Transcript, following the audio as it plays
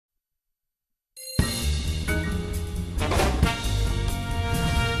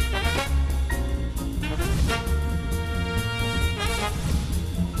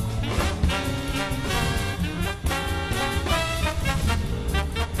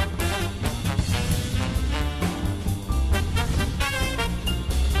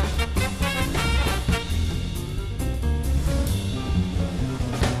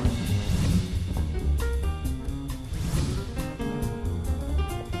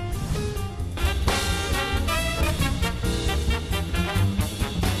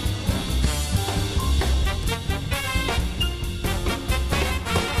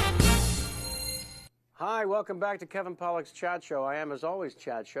welcome back to Kevin Pollak's Chat Show. I am, as always,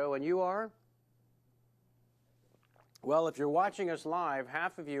 Chat Show, and you are? Well, if you're watching us live,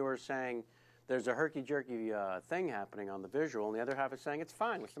 half of you are saying there's a herky-jerky thing happening on the visual, and the other half is saying it's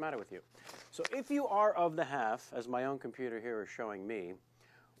fine. What's the matter with you? So if you are of the half, as my own computer here is showing me,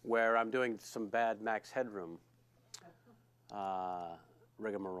 where I'm doing some bad Max Headroom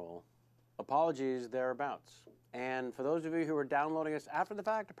rigmarole, apologies thereabouts. And for those of you who are downloading us after the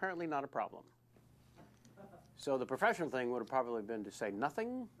fact, apparently not a problem. So the professional thing would have probably been to say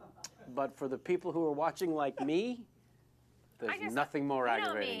nothing, but for the people who are watching like me, there's nothing more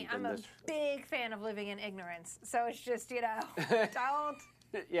aggravating than this. I'm a big fan of living in ignorance, so it's just, don't.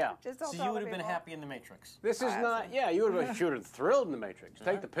 Yeah. Just don't so you would have been happy in the Matrix. This is not, yeah, you would have been thrilled in the Matrix.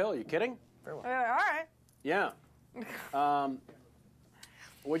 Take the pill, you kidding? Very well. All right. Yeah. I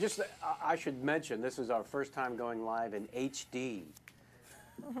should mention, this is our first time going live in HD.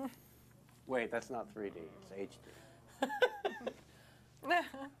 Wait, that's not 3D, it's HD.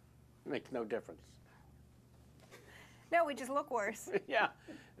 Makes no difference. No, we just look worse. Yeah.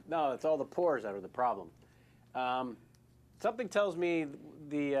 No, it's all the pores that are the problem. Something tells me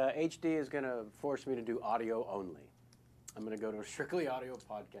the HD is going to force me to do audio only. I'm going to go to a strictly audio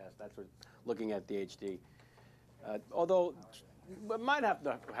podcast. That's what, looking at the HD. Although, I might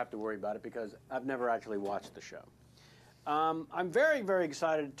have to worry about it because I've never actually watched the show. I'm very, very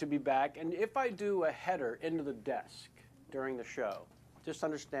excited to be back. And if I do a header into the desk during the show, just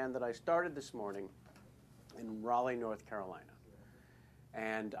understand that I started this morning in Raleigh, North Carolina.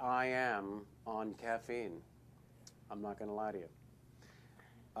 And I am on caffeine. I'm not going to lie to you.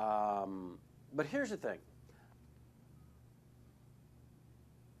 But here's the thing.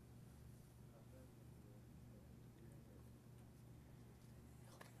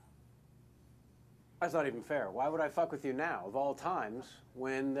 That's not even fair. Why would I fuck with you now, of all times,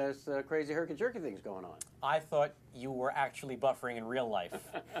 when there's crazy herky-jerky things going on? I thought you were actually buffering in real life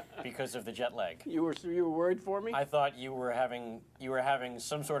because of the jet lag. You were worried for me? I thought you were having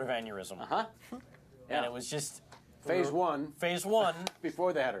some sort of aneurysm. Uh-huh. Yeah. And it was just Phase one. Phase one.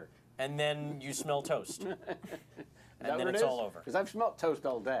 Before the header. And then you smell toast. And then it's all over. Because I've smelled toast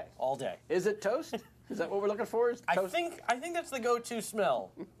all day. All day. Is it toast? Is that what we're looking for? Is toast? I think that's the go-to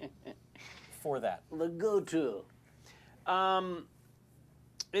smell for that. The go-to.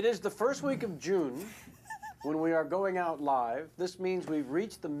 It is the first week of June when we are going out live. This means we've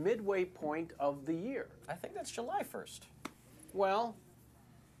reached the midway point of the year. I think that's July 1st. Well,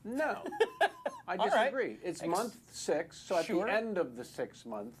 no. I disagree. Right. It's month 6, so at the end of the 6th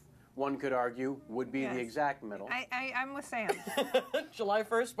month, one could argue, would be the exact middle. I'm with Sam. July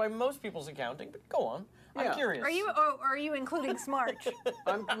 1st by most people's accounting, but go on. Yeah. I'm curious. Are you including Smarch?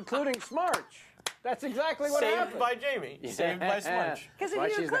 I'm including Smarch. That's exactly what happened. Saved by Jamie. Yeah. Saved by Smarch. Because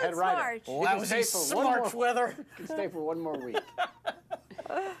if you include Smarch... Lousy Smarch weather. You can stay for one more week.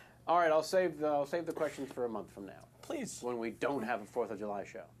 All right, I'll save the questions for a month from now. Please. When we don't have a 4th of July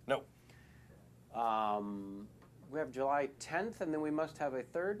show. No. We have July 10th, and then we must have a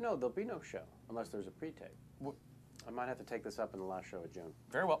 3rd. No, there'll be no show unless there's a pre-tape. I might have to take this up in the last show of June.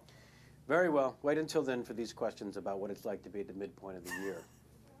 Very well. Very well. Wait until then for these questions about what it's like to be at the midpoint of the year.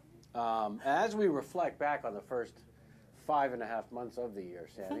 As we reflect back on the first 5.5 months of the year,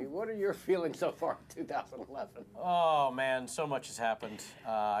 Sammy, what are your feelings so far in 2011? Oh, man, so much has happened.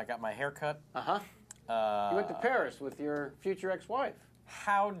 I got my hair cut. Uh-huh. You went to Paris with your future ex-wife.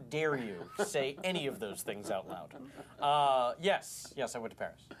 How dare you say any of those things out loud? Yes, I went to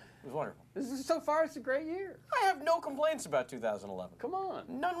Paris. It was wonderful. So far, it's a great year. I have no complaints about 2011. Come on.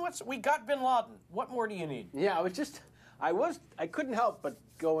 None whatsoever. We got Bin Laden. What more do you need? Yeah, I couldn't help but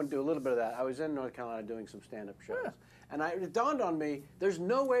go and do a little bit of that. I was in North Carolina doing some stand-up shows. Yeah. And it dawned on me, there's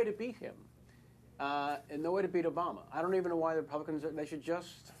no way to beat him. And no way to beat Obama. I don't even know why the Republicans, they should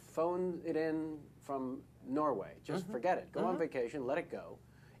just phone it in from Norway. Just forget it. Go on vacation, let it go.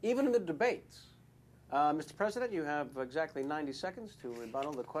 Even in the debates. Mr. President, you have exactly 90 seconds to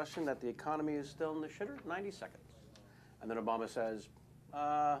rebuttal the question that the economy is still in the shitter. 90 seconds. And then Obama says,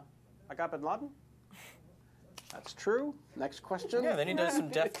 I got Bin Laden? That's true. Next question. Yeah, then he does some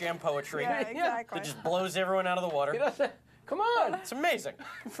Def Jam poetry. Yeah, exactly. That just blows everyone out of the water. He does that. Come on. It's amazing.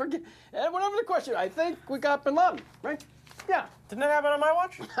 Forget. Whatever the question, I think we got Bin Laden, right? Yeah. Didn't that happen on my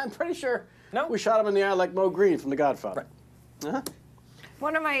watch? I'm pretty sure. No? We shot him in the eye like Mo Green from The Godfather. Right. Uh-huh.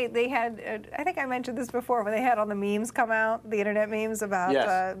 One of they had, I think I mentioned this before, when they had all the memes come out, the internet memes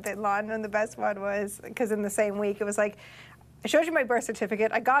about Bin Laden, and the best one was, because in the same week, it was like, I showed you my birth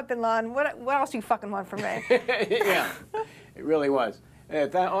certificate, I got Bin Laden, what else do you fucking want from me? Yeah, it really was.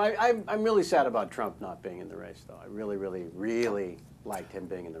 I'm really sad about Trump not being in the race, though. I really, really, really liked him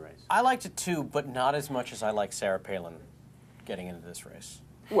being in the race. I liked it too, but not as much as I like Sarah Palin getting into this race.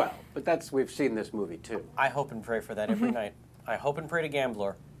 Well, but we've seen this movie too. I hope and pray for that every night. I hope and pray to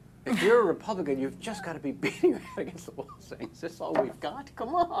Gambler. If you're a Republican, you've just got to be beating your head against the wall saying, is this all we've got?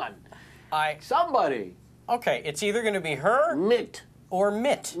 Come on. Somebody. Okay, it's either going to be her or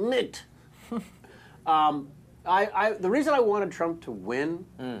Mitt. The reason I wanted Trump to win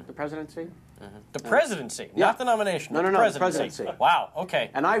the presidency. The presidency, not the nomination. No, the presidency. Wow, okay.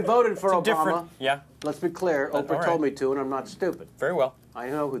 And I voted for Obama. Yeah. Let's be clear. Oprah told me to, and I'm not stupid. Very well. I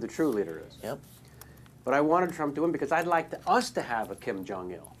know who the true leader is. Yep. But I wanted Trump to win because I'd like us to have a Kim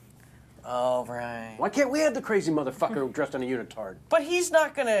Jong-il. Oh, right. Why can't we have the crazy motherfucker dressed in a unitard? But he's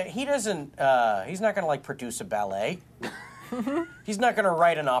not gonna. He's not gonna like produce a ballet. He's not gonna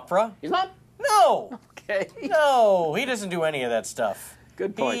write an opera. He's not. No. Okay. No, he doesn't do any of that stuff.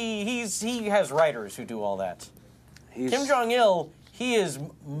 Good point. He has writers who do all that. Kim Jong-il, he is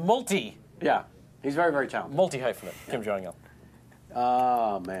Yeah, he's very, very talented. Multi-hyphenate, Kim Jong-il.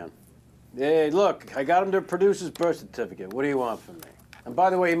 Oh, man. Hey, look, I got him to produce his birth certificate. What do you want from me? And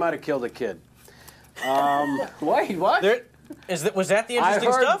by the way, he might have killed a kid. Wait, what? Was that the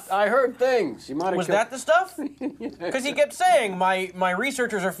interesting stuff? I heard things. He might have Was that the stuff? Because he kept saying, my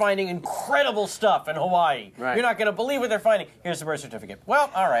researchers are finding incredible stuff in Hawaii. Right. You're not going to believe what they're finding. Here's the birth certificate. Well,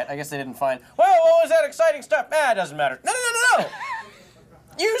 all right, I guess they didn't find. Well, what was that exciting stuff? It doesn't matter. No.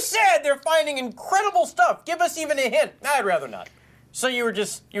 You said they're finding incredible stuff. Give us even a hint. I'd rather not. So you were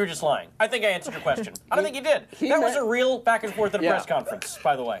just lying. I think I answered your question. I don't think you did. That was a real back and forth at a press conference,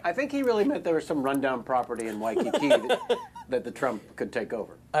 by the way. I think he really meant there was some rundown property in Waikiki that the Trump could take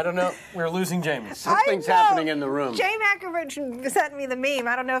over. I don't know. We're losing James. Something's happening in the room. Jay Makovich sent me the meme.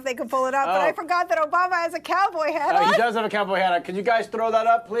 I don't know if they can pull it up, but I forgot that Obama has a cowboy hat on. He does have a cowboy hat on. Can you guys throw that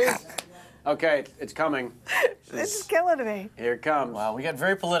up, please? Okay, it's coming. This is killing me. Here it comes. Wow, we got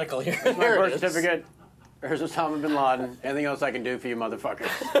very political here. Here's my birth certificate. Here's Osama bin Laden. Anything else I can do for you motherfuckers?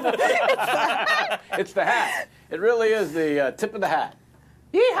 It's the hat. It really is the tip of the hat.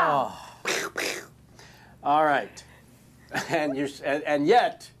 Yeehaw! Oh. All right. And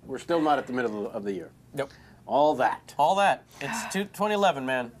yet, we're still not at the middle of the year. Nope. All that. It's 2011,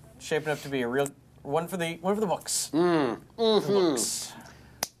 man. Shaping up to be a real one for the books. Mm. The books.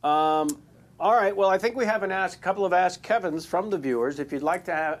 All right, well, I think we have a couple of Ask Kevins from the viewers. If you'd like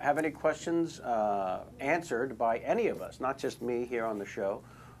to have any questions answered by any of us, not just me here on the show,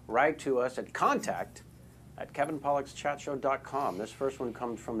 write to us at contact@kevinpollak'schatshow.com. This first one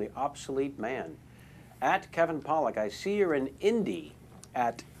comes from the Obsolete Man. At Kevin Pollak, I see you're in Indy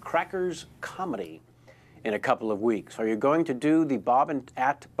at Crackers Comedy in a couple of weeks. Are you going to do the Bob and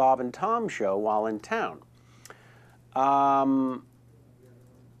Tom show while in town?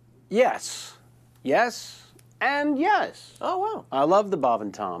 Yes, and yes. Oh, wow. I love the Bob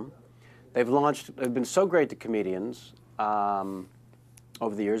and Tom. They've been so great to comedians over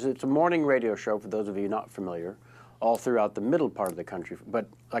the years. It's a morning radio show, for those of you not familiar, all throughout the middle part of the country, but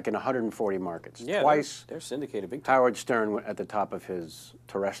like in 140 markets. Yeah, Twice. They're syndicated big time. Howard Stern at the top of his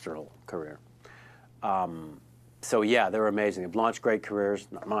terrestrial career. So yeah, they're amazing. They've launched great careers,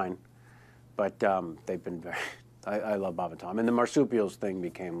 not mine, but they've been very... I love Bob and Tom. And the marsupials thing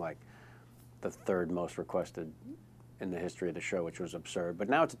became like the third most requested in the history of the show, which was absurd. But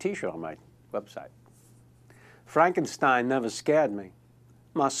now it's a T-shirt on my website. Frankenstein never scared me.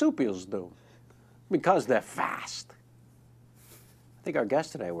 Marsupials do, because they're fast. I think our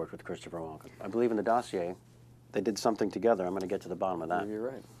guest today worked with Christopher Walken. I believe in the dossier they did something together. I'm going to get to the bottom of that. You're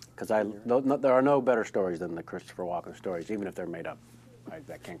right. Because there are no better stories than the Christopher Walken stories, even if they're made up. I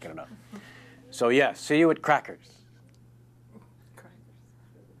can't get enough. So, yeah, see you at Crackers.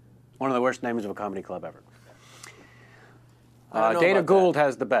 One of the worst names of a comedy club ever. Dana Gould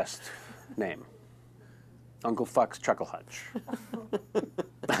has the best name. Uncle Fuck's Chuckle Hutch.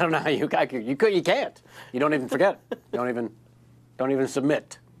 I don't know how you can't. You don't even forget it. Don't even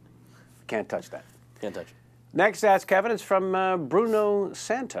submit. Can't touch that. Can't touch it. Next, Ask Kevin is from Bruno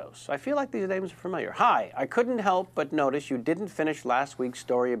Santos. I feel like these names are familiar. Hi, I couldn't help but notice you didn't finish last week's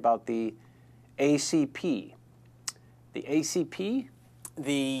story about the ACP. The ACP?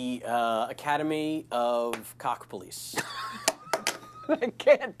 The Academy of Cock Police. That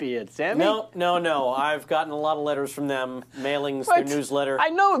can't be it, Sammy. No. I've gotten a lot of letters from them, mailings, their newsletter. I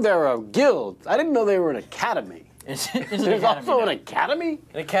know they're a guild. I didn't know they were an academy. There's also an academy?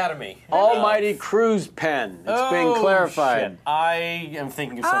 An academy. Almighty Cruise Pen. It's being clarified. Shit. I am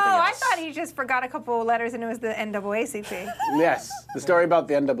thinking of something else. I thought he just forgot a couple of letters and it was the NAACP. Yes, the story about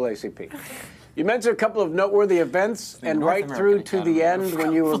the NAACP. You mentioned a couple of noteworthy events, and right through to the end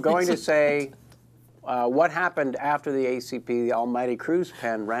when you were going to say what happened after the ACP, the Almighty Cruise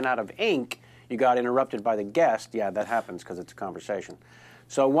pen, ran out of ink? You got interrupted by the guest. Yeah, that happens because it's a conversation.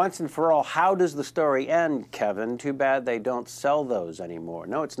 So once and for all, how does the story end, Kevin? Too bad they don't sell those anymore.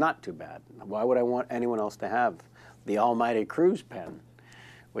 No, it's not too bad. Why would I want anyone else to have the Almighty Cruise pen,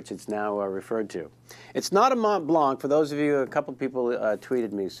 which it's now referred to? It's not a Mont Blanc. For those of you, a couple of people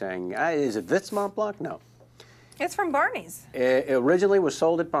tweeted me saying, is it this Mont Blanc? No. It's from Barney's. It originally was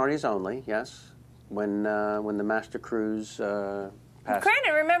sold at Barney's only, yes, when the Master Cruise passed.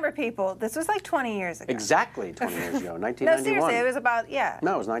 Granted, remember, people, this was like 20 years ago. Exactly 20 years ago, 1991. No, seriously, it was about, yeah.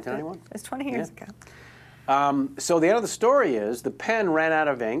 No, it was 1991. It was 20 years ago. So the end of the story is the pen ran out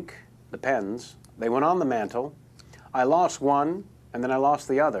of ink, the pens. They went on the mantle. I lost one, and then I lost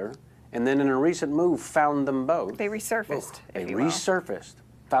the other, and then in a recent move found them both. They resurfaced, They if you will. resurfaced,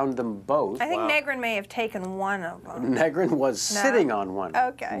 found them both. I think Negrin may have taken one of them. Negrin was sitting on one.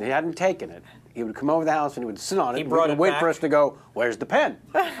 Okay. He hadn't taken it. He would come over the house and he would sit on it. He brought it wait back? for us to go, where's the pen?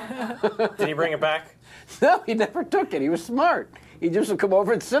 Did he bring it back? No, he never took it. He was smart. He just would come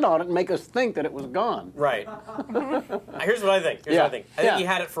over and sit on it and make us think that it was gone. Right. Here's what I think. Here's what I think. I think he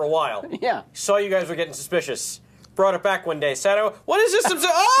had it for a while. Yeah. Saw you guys were getting suspicious. Brought it back one day. Sat out. What is this?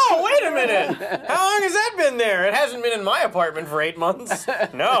 Oh, wait a minute. How long has that been there? It hasn't been in my apartment for 8 months.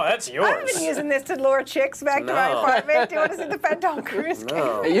 No, that's yours. I've been using this to lure chicks back to my apartment. Do you want to see the pen Tom Cruise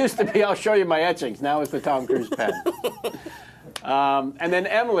game? It used to be, I'll show you my etchings. Now it's the Tom Cruise pen. And then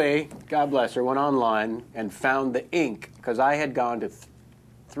Emily, God bless her, went online and found the ink, because I had gone to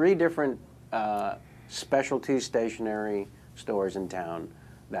 3 different specialty stationery stores in town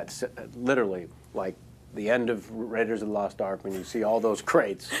that's literally like the end of Raiders of the Lost Ark, when you see all those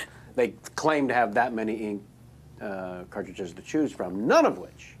crates. They claim to have that many ink cartridges to choose from, none of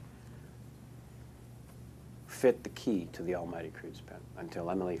which fit the key to the Almighty Cruise pen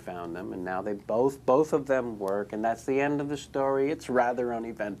until Emily found them, and now they both of them work, and that's the end of the story. It's rather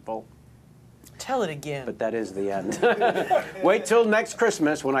uneventful. Tell it again. But that is the end. Wait till next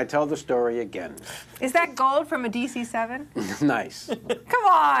Christmas when I tell the story again. Is that gold from a DC-7? Nice. Come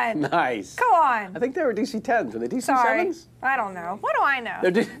on. Nice. Come on. I think they were DC-10s. Were they DC-7s? Sorry. I don't know. What do I know?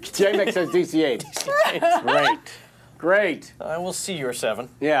 J-Mix says DC-8. Great. Great. I will see your 7.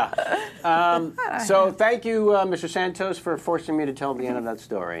 Yeah. So thank you, Mr. Santos, for forcing me to tell the end of that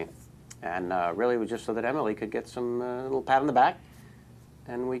story. And really it was just so that Emily could get some little pat on the back,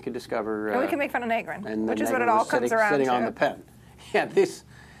 and we could discover... and we can make fun of Negrin, and which is what Negrin it all was comes around sitting to. on the pen. Yeah, this...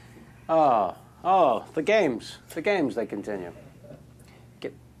 Oh, the games. The games, they continue.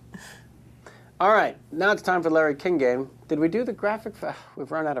 All right, now it's time for Larry King game. Did we do the graphic?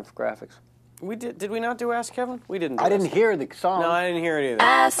 We've run out of graphics. We did. Did we not do Ask Kevin? We didn't. I didn't hear the song. No, I didn't hear it either.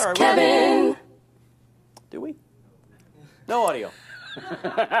 Ask Kevin. Do we? No audio.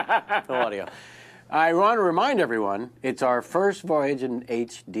 No audio. I want to remind everyone, it's our first voyage in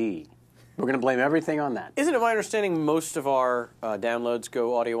HD. We're going to blame everything on that. Isn't it my understanding most of our downloads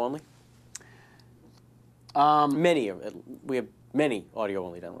go audio only? Many of it. We have many audio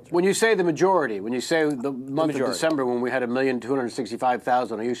only downloads. Right? When you say the majority, when you say the month of majority. December when we had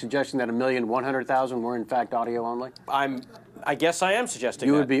 1,265,000, are you suggesting that 1,100,000 were in fact audio only? I guess I am suggesting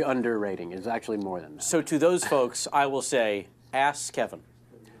You that. would be underrating. It's actually more than that. So to those folks, I will say, ask Kevin.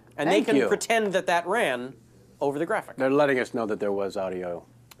 And Thank they can you. pretend that that ran over the graphic. They're letting us know that there was audio.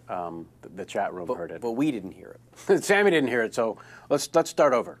 The chat room heard it. But we didn't hear it. Sammy didn't hear it, so let's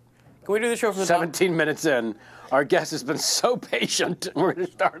start over. Can we do the show from the top? 17 minutes in, our guest has been so patient. We're going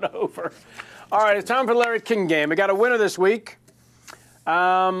to start over. All right, it's time for the Larry King game. We got a winner this week,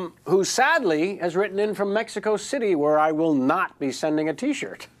 who sadly has written in from Mexico City, where I will not be sending a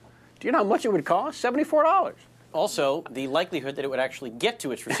T-shirt. Do you know how much it would cost? $74. Also, the likelihood that it would actually get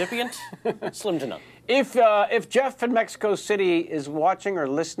to its recipient, slim to none. If Jeff in Mexico City is watching or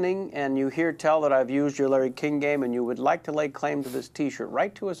listening and you hear tell that I've used your Larry King game and you would like to lay claim to this T-shirt,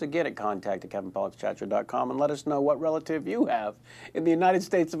 write to us again at contact@kevinpolixchatshow.com and let us know what relative you have in the United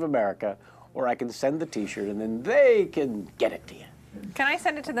States of America, or I can send the T-shirt and then they can get it to you. Can I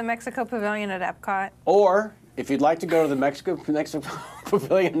send it to the Mexico Pavilion at Epcot? Or, if you'd like to go to the Mexico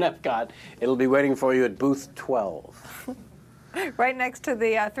Pavilion in Epcot, it'll be waiting for you at booth 12. Right next to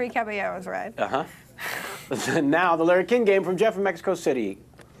the Three Caballeros ride. Uh-huh. Now, the Larry King game from Jeff in Mexico City.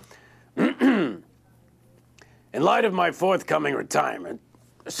 In light of my forthcoming retirement,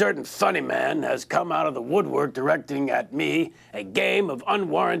 a certain funny man has come out of the woodwork directing at me a game of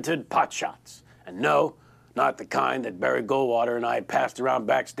unwarranted pot shots. And no, not the kind that Barry Goldwater and I passed around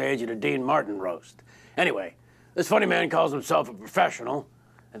backstage at a Dean Martin roast. Anyway, this funny man calls himself a professional,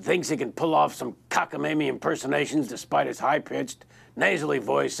 and thinks he can pull off some cockamamie impersonations despite his high-pitched, nasally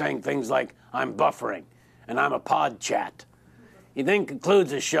voice saying things like, "I'm buffering," and "I'm a pod chat." He then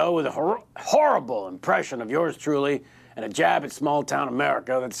concludes his show with a horrible impression of yours truly and a jab at small-town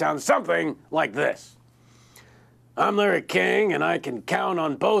America that sounds something like this. "I'm Larry King, and I can count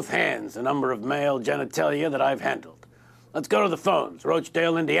on both hands the number of male genitalia that I've handled. Let's go to the phones.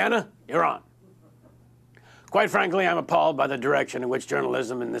 Roachdale, Indiana, you're on." Quite frankly, I'm appalled by the direction in which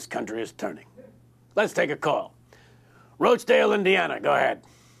journalism in this country is turning. Let's take a call. Roachdale, Indiana, go ahead.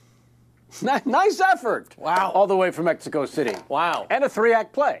 Nice effort. Wow. All the way from Mexico City. Wow. And a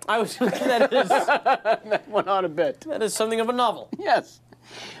 3-act play. That Went on a bit. is something of a novel. Yes.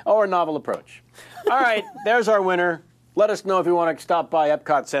 Or a novel approach. All right, there's our winner. Let us know if you want to stop by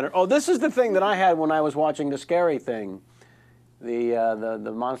Epcot Center. Oh, this is the thing that I had when I was watching the scary thing.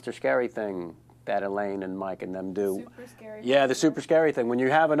 The monster scary thing that Elaine and Mike and them do. Super scary. Yeah, the super scary thing. When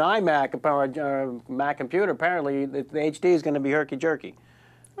you have an iMac, Mac computer, apparently the HD is going to be herky-jerky.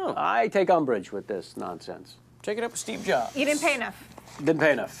 Oh. I take umbrage with this nonsense. Take it up with Steve Jobs. You didn't pay enough. Didn't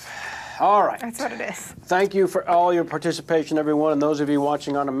pay enough. All right. That's what it is. Thank you for all your participation, everyone. And those of you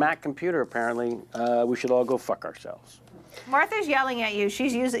watching on a Mac computer, apparently, we should all go fuck ourselves. Martha's yelling at you.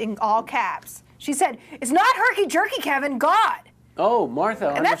 She's using all caps. She said, "It's not herky-jerky, Kevin. God." Oh, Martha.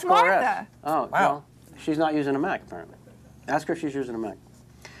 And that's _S. Martha. Oh, Wow. Well, she's not using a Mac, apparently. Ask her if she's using a Mac.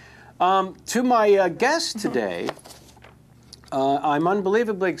 To my guest today, I'm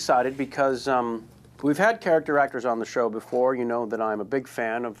unbelievably excited because we've had character actors on the show before. You know that I'm a big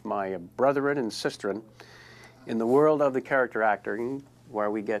fan of my brethren and sisterin in the world of the character acting,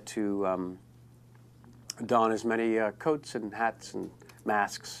 where we get to don as many coats and hats and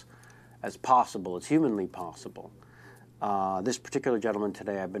masks as possible, as humanly possible. This particular gentleman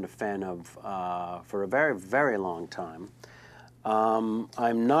today I've been a fan of for a very, very long time.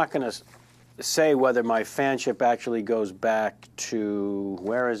 I'm not going to say whether my fanship actually goes back to,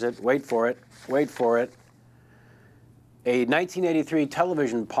 where is it? Wait for it. Wait for it. A 1983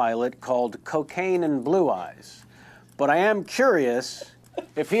 television pilot called Cocaine and Blue Eyes. But I am curious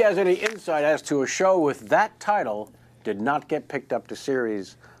if he has any insight as to a show with that title did not get picked up to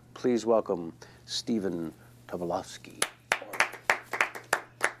series. Please welcome Stephen Tobolowsky.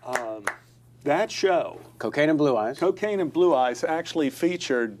 That show, Cocaine and Blue Eyes. Cocaine and Blue Eyes, actually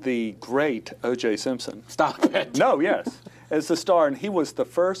featured the great O.J. Simpson. Stop it. No, yes, as the star, and he was the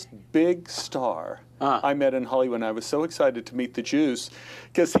first big star I met in Hollywood. And I was so excited to meet the Jews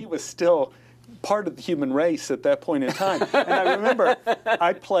because he was still part of the human race at that point in time. And I remember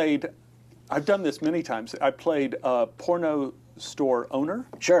I've done this many times, I played a porno store owner.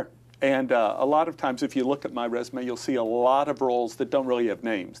 Sure. And a lot of times, if you look at my resume, you'll see a lot of roles that don't really have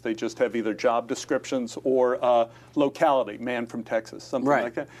names. They just have either job descriptions or locality, man from Texas, something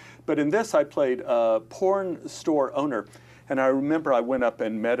like that. But in this, I played a porn store owner. And I remember I went up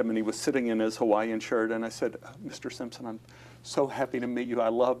and met him, and he was sitting in his Hawaiian shirt. And I said, "Mr. Simpson, I'm so happy to meet you. I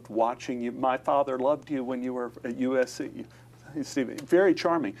loved watching you. My father loved you when you were at USC." Very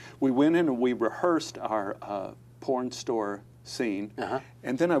charming. We went in and we rehearsed our porn store scene,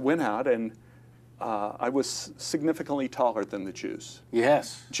 and then I went out and I was significantly taller than the Juice.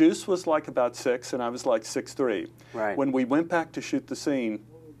 Yes. Juice was like about 6 and I was like 6'3". Right. When we went back to shoot the scene,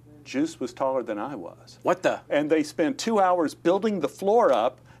 Juice was taller than I was. What the? And they spent 2 hours building the floor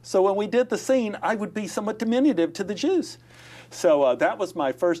up, so when we did the scene, I would be somewhat diminutive to the Juice. So that was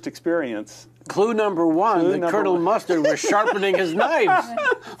my first experience. Clue number one, Colonel Mustard was sharpening his knives.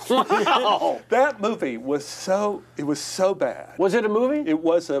 Wow. That movie was so bad. Was it a movie? It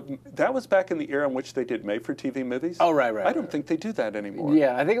was that was back in the era in which they did made-for-TV movies. Oh, right. I don't think they do that anymore.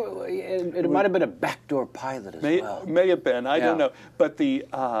 Yeah, I think it might have been a backdoor pilot as well. May have been, I don't know. But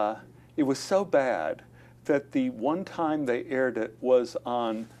it was so bad that the one time they aired it was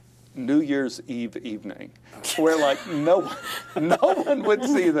on New Year's Eve evening, where like no one would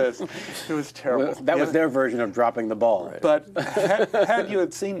see this. It was terrible. Well, that was their version of dropping the ball. Right? But had you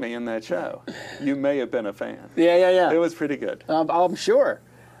had seen me in that show, you may have been a fan. Yeah. It was pretty good. I'm sure.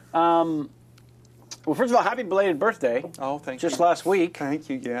 Well, first of all, happy belated birthday. Oh, thank you. Just last week. Thank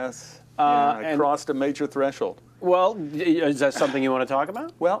you, yes. I crossed a major threshold. Well, is that something you want to talk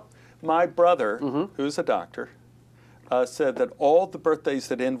about? Well, my brother, who's a doctor, said that all the birthdays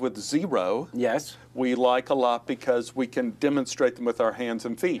that end with 0, yes, we like a lot because we can demonstrate them with our hands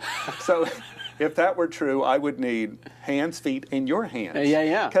and feet. So if that were true, I would need hands, feet, and your hands.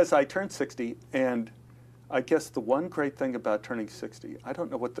 Yeah. Because I turned 60, and I guess the one great thing about turning 60, I don't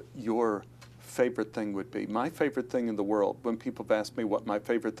know what your favorite thing would be. My favorite thing in the world, when people have asked me what my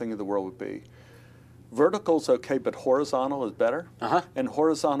favorite thing in the world would be, vertical's okay, but horizontal is better. Uh-huh. And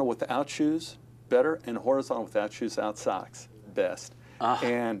horizontal without shoes, better. And horizontal without shoes, out socks, best. Uh-huh.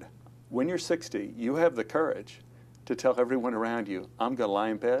 And when you're 60, you have the courage to tell everyone around you, I'm going to lie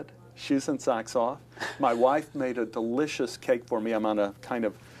in bed, shoes and socks off. My wife made a delicious cake for me. I'm on a kind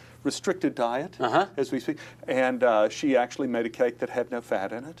of restricted diet as we speak. And she actually made a cake that had no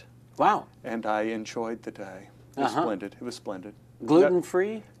fat in it. Wow. And I enjoyed the day. It was splendid. It was splendid.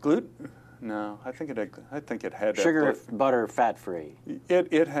 Gluten-free? Gluten? No, I think it had Sugar, butter, fat-free.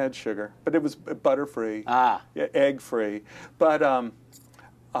 It had sugar, but it was butter-free. Ah. Yeah, egg-free. But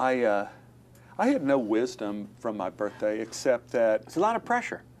I had no wisdom from my birthday except that. It's a lot of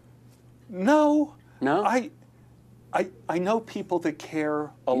pressure. No. No? I know people that care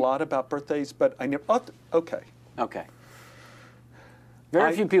a lot about birthdays, but I never. Oh, okay. Okay.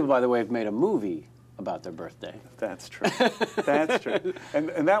 Very few people, by the way, have made a movie about their birthday. That's true. That's true.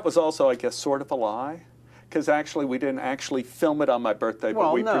 And that was also, I guess, sort of a lie, because actually we didn't actually film it on my birthday,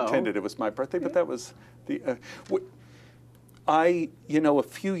 but we pretended it was my birthday. But that was the. A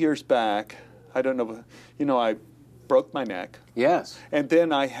few years back, I don't know, I broke my neck. Yes. And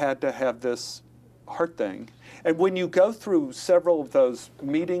then I had to have this heart thing. And when you go through several of those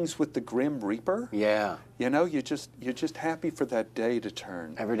meetings with the Grim Reaper, Yeah. you're just happy for that day to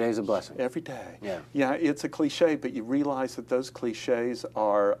turn. Every day is a blessing. Every day. Yeah. Yeah, it's a cliche, but you realize that those cliches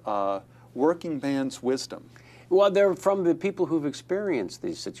are working man's wisdom. Well, they're from the people who've experienced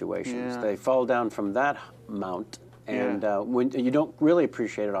these situations. Yeah. They fall down from that mount, and when you don't really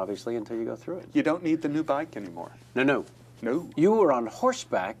appreciate it, obviously, until you go through it. You don't need the new bike anymore. No. No. You were on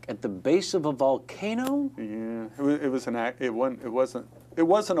horseback at the base of a volcano? Yeah, it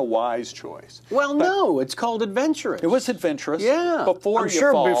wasn't a wise choice. Well, no, it's called adventurous. It was adventurous. Yeah. Before I'm you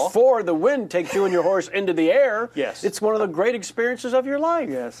sure fall. before the wind takes you and your horse into the air. Yes. It's one of the great experiences of your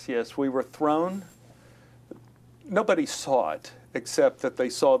life. Yes. We were thrown. Nobody saw it, except that they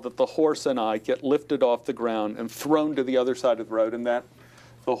saw that the horse and I get lifted off the ground and thrown to the other side of the road, and that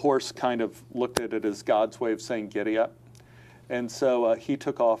the horse kind of looked at it as God's way of saying, giddy up. And so he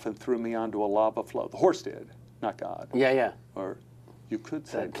took off and threw me onto a lava flow. The horse did, not God. Yeah. Or you could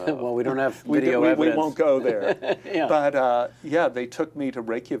say well, we don't have we video evidence. We won't go there. Yeah. But they took me to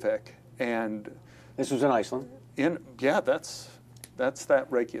Reykjavik, and This was in Iceland. That's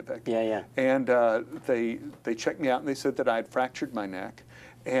that Reykjavik. Yeah. And they checked me out, and they said that I had fractured my neck,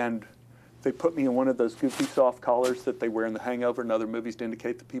 and they put me in one of those goofy soft collars that they wear in The Hangover and other movies to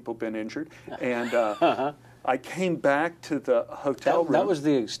indicate that people have been injured. And I came back to the hotel room. That was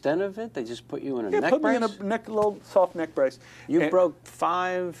the extent of it? They just put you in a neck put brace? me in a little soft neck brace. You broke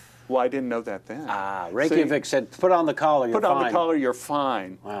 5... Well, I didn't know that then. Reykjavik said, put on the collar, you're fine. Put on the collar, you're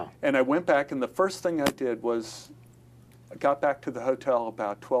fine. Wow. And I went back, and the first thing I did was I got back to the hotel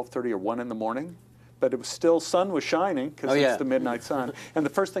about 12:30 or 1 in the morning, but it was still, sun was shining because it's the midnight sun. And the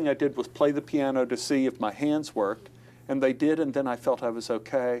first thing I did was play the piano to see if my hands worked, and they did, and then I felt I was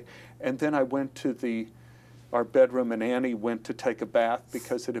okay. And then I went to our bedroom, and Annie went to take a bath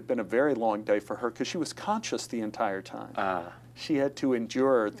because it had been a very long day for her because she was conscious the entire time. She had to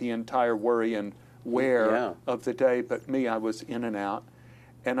endure the entire worry and wear of the day, but me, I was in and out.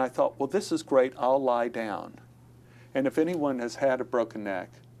 And I thought, well, this is great, I'll lie down. And if anyone has had a broken neck,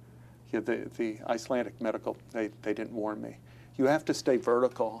 the Icelandic medical, they didn't warn me. You have to stay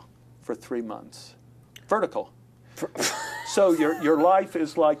vertical for 3 months. Vertical. So your life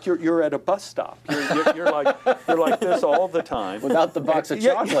is like you're at a bus stop. You're like this all the time Without the box of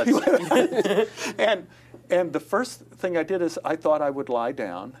chocolates. And the first thing I did is I thought I would lie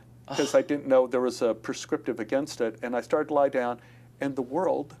down because I didn't know there was a prescriptive against it, and I started to lie down, and the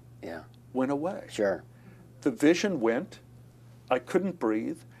world went away. Sure. The vision went. I couldn't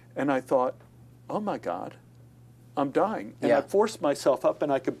breathe, and I thought, oh my God, I'm dying. And I forced myself up,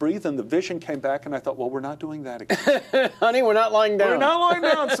 and I could breathe, and the vision came back, and I thought, well, we're not doing that again. Honey, we're not lying down. We're not lying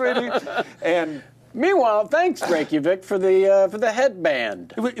down, sweetie. And meanwhile, thanks, Reykjavik, for the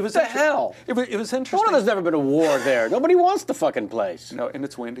headband. It was the hell. It was interesting. Well, there's never been a war there. Nobody wants the fucking place. No, and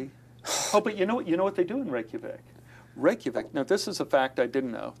it's windy. Oh, but you know what they do in Reykjavik? Reykjavik. Now, this is a fact I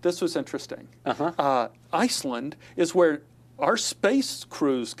didn't know. This was interesting. Iceland is where our space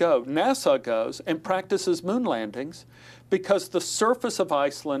crews go. NASA goes and practices moon landings because the surface of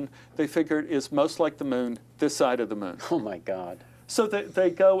Iceland, they figured, is most like the moon, this side of the moon. Oh, my God. So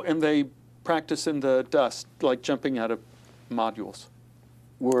they go and they practice in the dust, like jumping out of modules.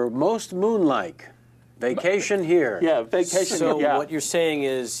 We're most moon-like. Vacation here. Yeah, vacation. So yeah. what you're saying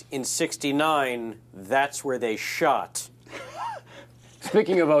is, in '69, that's where they shot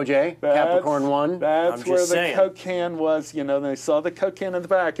Speaking of OJ, Capricorn 1. That's where saying. the Coke can was, you know, they saw the Coke can in the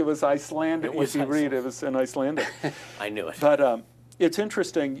back. It was Icelandic. If you read, it was in Icelandic. I knew it. But it's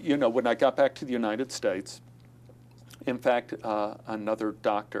interesting, you know, when I got back to the United States, in fact, another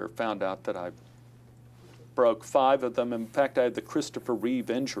doctor found out that I broke 5 of them. In fact, I had the Christopher Reeve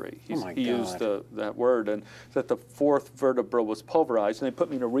injury. He used that word, and that the 4th vertebra was pulverized, and they put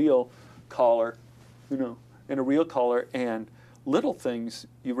me in a real collar, you know, and little things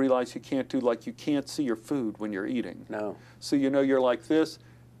you realize you can't do, like you can't see your food when you're eating. No. So, you know, you're like this,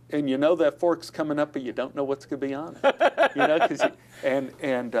 and you know that fork's coming up, but you don't know what's going to be on it. You know,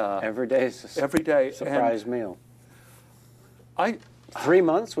 Every day is a every day surprise meal. 3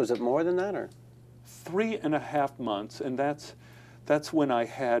 months? Was it more than that, or? 3.5 months, and that's when I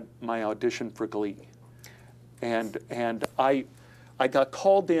had my audition for Glee, and I got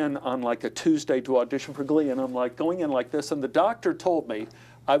called in on like a Tuesday to audition for Glee, and I'm like going in like this, and the doctor told me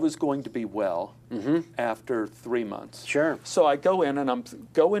I was going to be well after 3 months. Sure. So I go in, and I'm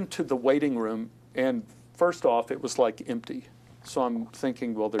going to the waiting room, and first off, it was like empty. So I'm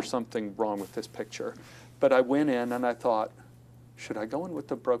thinking, well, there's something wrong with this picture. But I went in, and I thought, should I go in with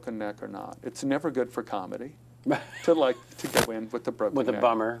the broken neck or not? It's never good for comedy to go in with the broken neck. With a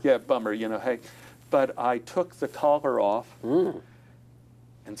bummer. Yeah, bummer, you know, hey. But I took the collar off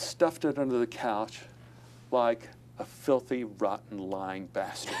and stuffed it under the couch like a filthy, rotten, lying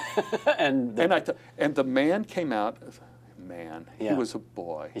bastard. and the man came out, he was a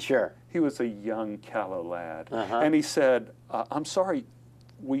boy. Sure. He was a young, callow lad. And he said, I'm sorry,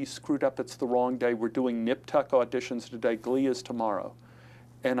 we screwed up, it's the wrong day. We're doing nip-tuck auditions today. Glee is tomorrow.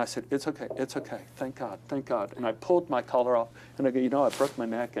 And I said, it's okay, thank God, thank God. And I pulled my collar off, and I go, you know, I broke my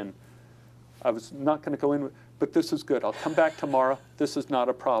neck, and I was not going to go in, but this is good. I'll come back tomorrow. This is not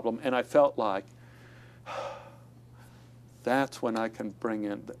a problem. And I felt like, that's when I can bring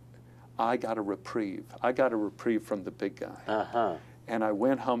in, I got a reprieve. I got a reprieve from the big guy. And I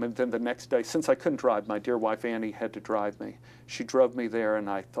went home, and then the next day, since I couldn't drive, my dear wife Annie had to drive me. She drove me there, and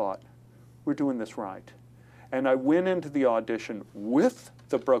I thought, we're doing this right. And I went into the audition with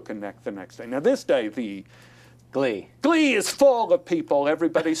the broken neck the next day. Now this day, the Glee is full of people.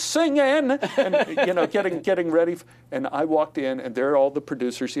 Everybody's singing and, you know, getting ready. And I walked in, and there are all the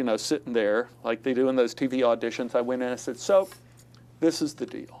producers, you know, sitting there like they do in those TV auditions. I went in and I said, so this is the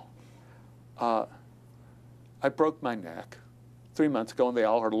deal. I broke my neck 3 months ago, and they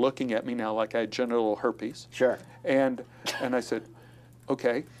all are looking at me now like I had genital herpes. Sure. And I said,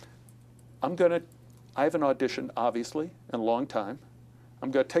 okay, I have an audition, obviously, in a long time.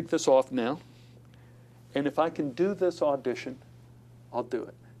 I'm going to take this off now. And if I can do this audition, I'll do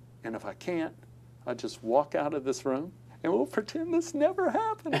it. And if I can't, I'll just walk out of this room, and we'll pretend this never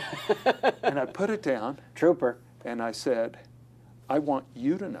happened. And I put it down. Trooper. And I said, I want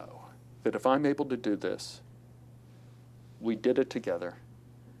you to know that if I'm able to do this, we did it together,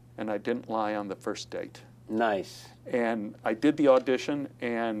 and I didn't lie on the first date. Nice. And I did the audition,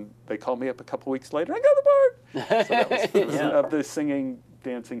 and they called me up a couple weeks later. I got the part. So that was of the singing,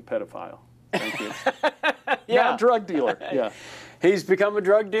 dancing pedophile. Thank you. Now drug dealer. Yeah. He's become a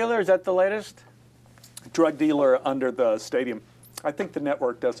drug dealer? Is that the latest? Drug dealer under the stadium. I think the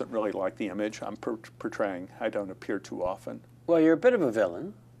network doesn't really like the image I'm portraying. I don't appear too often. Well, you're a bit of a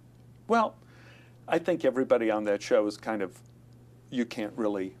villain. Well, I think everybody on that show is kind of, you can't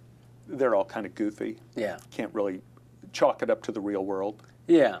really, they're all kind of goofy. Yeah. Can't really chalk it up to the real world.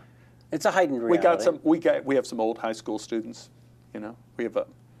 Yeah. It's a heightened reality. We have some old high school students, you know. We have a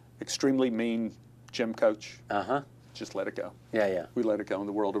extremely mean gym coach. Just let it go. Yeah. We let it go in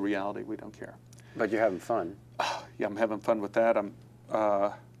the world of reality. We don't care. But you're having fun. Yeah, I'm having fun with that.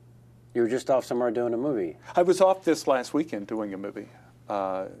 You were just off somewhere doing a movie. I was off this last weekend doing a movie,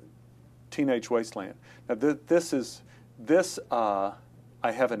 Teenage Wasteland. Now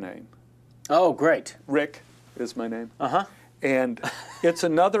I have a name. Oh, great. Rick is my name. And it's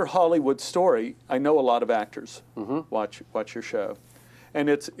another Hollywood story. I know a lot of actors. Watch your show. And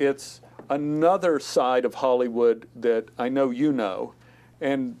it's another side of Hollywood that I know you know,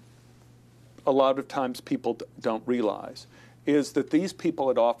 and a lot of times people don't realize, is that these people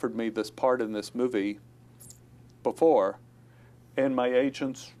had offered me this part in this movie before, and my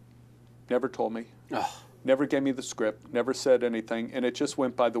agents never told me, never gave me the script, never said anything, and it just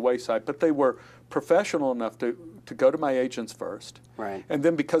went by the wayside. But they were professional enough to go to my agents first. Right. And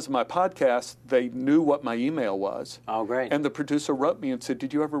then because of my podcast, they knew what my email was. Oh, great. And the producer wrote me and said,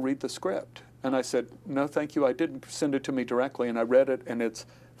 did you ever read the script? And I said, no, thank you, I didn't. Send it to me directly. And I read it, and it's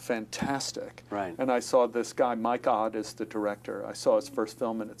fantastic. Right. And I saw this guy, Mike Odd, is the director. I saw his first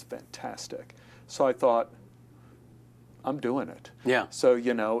film, and it's fantastic. So I thought, I'm doing it. Yeah. So,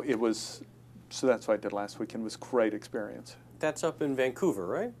 you know, it was, so that's what I did last weekend. It was a great experience. That's up in Vancouver,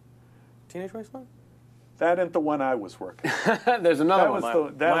 right? Teenage Wasteland? That ain't the one I was working. There's another That one.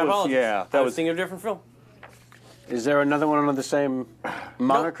 was the, that My was, apologies. yeah. I That was was, thinking of a different film. Is there another one under the same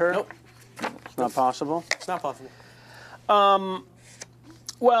moniker? Nope. It's not possible. It's not possible.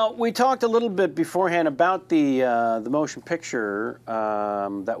 Well, we talked a little bit beforehand about the motion picture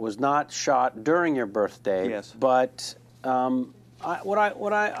that was not shot during your birthday. Yes. But I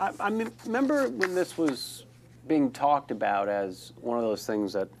remember when this was being talked about as one of those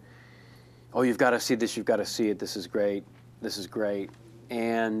things that, oh, you've got to see this, you've got to see it. This is great. This is great.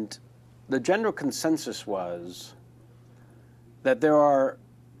 And the general consensus was that there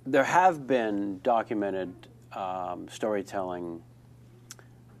have been documented storytelling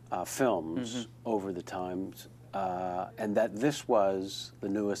films over the times, and that this was the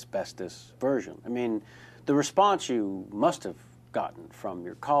newest, bestest version. I mean, the response you must have gotten from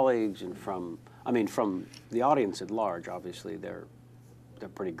your colleagues and from the audience at large, obviously, they're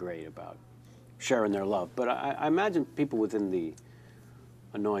pretty great about sharing their love. But I imagine people within the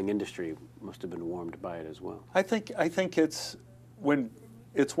annoying industry must have been warmed by it as well. I think it's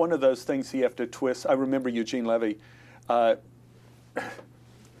one of those things you have to twist. I remember Eugene Levy.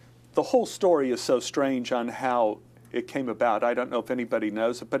 The whole story is so strange on how it came about. I don't know if anybody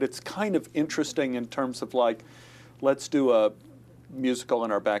knows it, but it's kind of interesting in terms of like, let's do a musical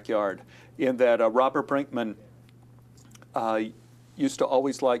in our backyard. In that Robert Brinkman used to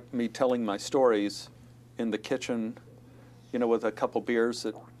always like me telling my stories in the kitchen, you know, with a couple beers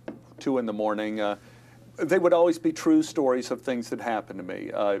at 2 in the morning. They would always be true stories of things that happened to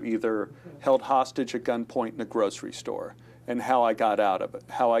me, either held hostage at gunpoint in a grocery store, and how I got out of it,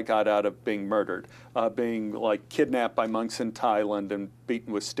 how I got out of being murdered, being like kidnapped by monks in Thailand and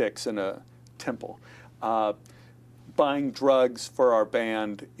beaten with sticks in a temple, buying drugs for our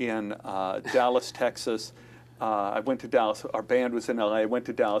band in Dallas, Texas. I went to Dallas. Our band was in LA. I went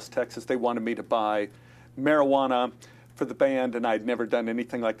to Dallas, Texas. They wanted me to buy marijuana for the band, and I'd never done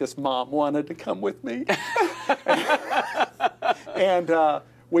anything like this. Mom wanted to come with me. And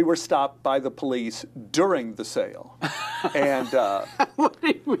we were stopped by the police during the sale. And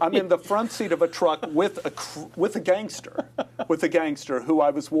I'm in the front seat of a truck with a gangster who I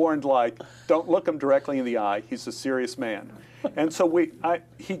was warned, like, don't look him directly in the eye. He's a serious man. And so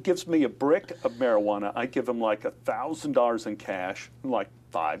he gives me a brick of marijuana. I give him like $1,000 in cash, like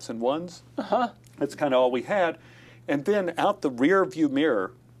 5s and 1s. That's kind of all we had. And then out the rear view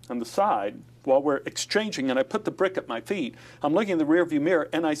mirror on the side, while we're exchanging, and I put the brick at my feet, I'm looking in the rear view mirror,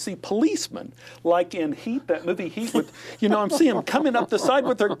 and I see policemen, like in Heat, that movie Heat, with, you know, I'm seeing them coming up the side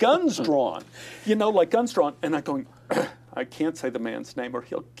with their guns drawn, you know, like guns drawn, and I'm going, I can't say the man's name or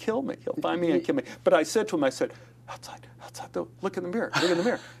he'll kill me. He'll find me and kill me. But I said to him, outside, look in the mirror, look in the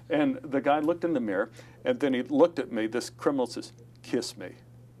mirror. And the guy looked in the mirror, and then he looked at me, this criminal says, kiss me.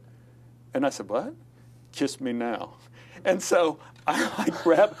 And I said, what? Kiss me now. And so I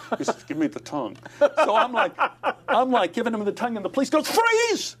grab, he says, give me the tongue. So I'm like giving him the tongue, and the police goes,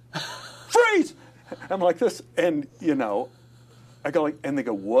 freeze! Freeze! I'm like this, and you know, I go like, and they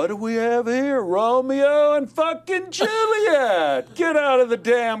go, what do we have here? Romeo and fucking Juliet! Get out of the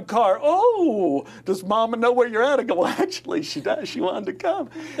damn car. Oh, does Mama know where you're at? I go, well, actually, she does. She wanted to come.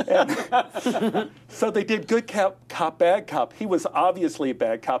 And so they did good cop, bad cop. He was obviously a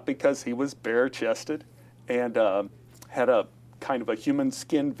bad cop because he was bare-chested and had a kind of a human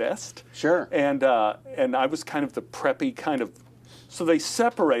skin vest. Sure. And I was kind of the preppy kind of. So they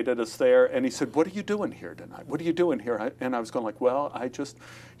separated us there, and he said, what are you doing here tonight? What are you doing here? And I was going like, well, I just,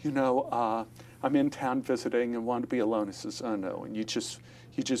 you know, I'm in town visiting and wanted to be alone. He says, oh, no, and you just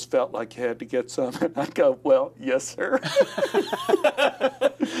felt like you had to get some. And I go, well, yes, sir.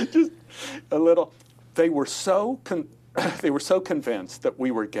 Just a little. They were so convinced that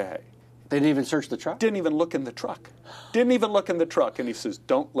we were gay. They didn't even search the truck? Didn't even look in the truck. Didn't even look in the truck. And he says,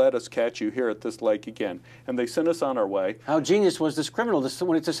 don't let us catch you here at this lake again. And they sent us on our way. How genius was this criminal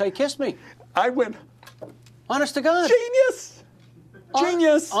to say, kiss me? I went, honest to God. genius!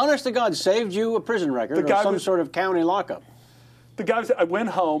 Genius! Honest to God, saved you a prison record or some sort of county lockup. The guy was, I went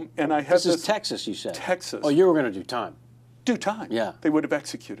home and I had This is Texas, you said. Texas. Oh, you were going to do time. Do time. Yeah. They would have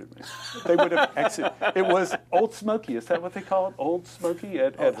executed me. They would have executed. It was Old Smoky. Is that what they call it? Old Smoky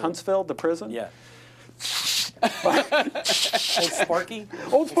at Huntsville, the prison? Yeah. Old Sparky?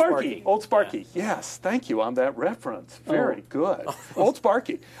 Old Sparky. Old Sparky. Yeah. Yes. Thank you on that reference. Very good. Old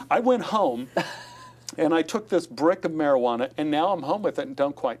Sparky. I went home And I took this brick of marijuana, and now I'm home with it and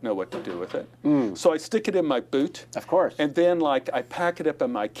don't quite know what to do with it. So I stick it in my boot. Of course. And then, like, I pack it up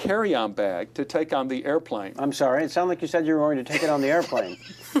in my carry-on bag to take on the airplane. I'm sorry. It sounded like you said you were going to take it on the airplane.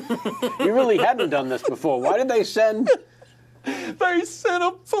 You really hadn't done this before. Why did they send... They sent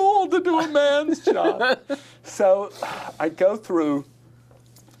a fool to do a man's job. So I go through,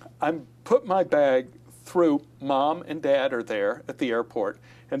 I put my bag through, Mom and Dad are there at the airport,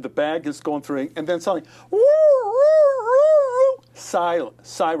 and the bag is going through, and then suddenly,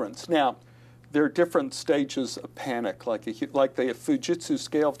 sirens. Now, there are different stages of panic, like the Fujitsu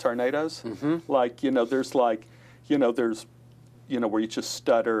scale of tornadoes. Like, there's where you just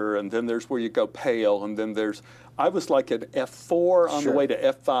stutter, and then there's where you go pale, and then there's, I was like at F4 on the way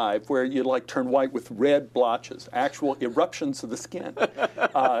to F5, where you like turn white with red blotches, actual eruptions of the skin.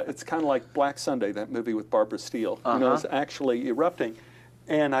 It's kind of like Black Sunday, that movie with Barbara Steele. It's actually erupting.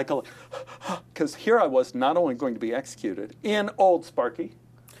 And I go, because here I was not only going to be executed in Old Sparky.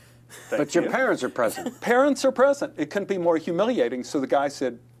 But your parents are present. Parents are present. It couldn't be more humiliating. So the guy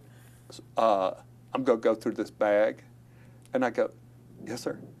said, I'm going to go through this bag. And I go, yes,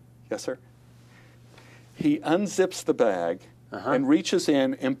 sir. Yes, sir. He unzips the bag and reaches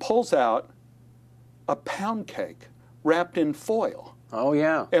in and pulls out a pound cake wrapped in foil. Oh,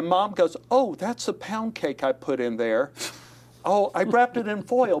 yeah. And Mom goes, oh, that's a pound cake I put in there. Oh, I wrapped it in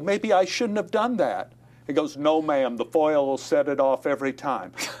foil. Maybe I shouldn't have done that. He goes, no, ma'am, the foil will set it off every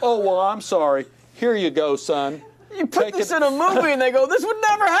time. Oh, well, I'm sorry. Here you go, son. You put this in a movie and they go, this would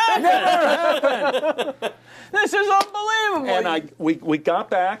never happen. Never happen. This is unbelievable. And we got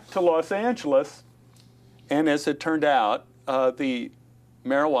back to Los Angeles, and as it turned out, the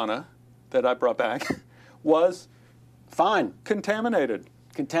marijuana that I brought back was fine, contaminated.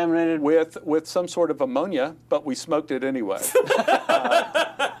 Contaminated with some sort of ammonia, but we smoked it anyway.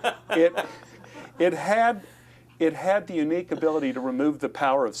 It had the unique ability to remove the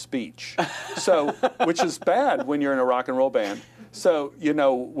power of speech, so which is bad when you're in a rock and roll band. So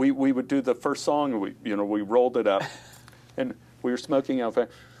we would do the first song, and we rolled it up, and we were smoking out there.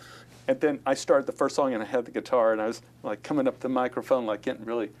 And then I started the first song, and I had the guitar, and I was like coming up the microphone, like getting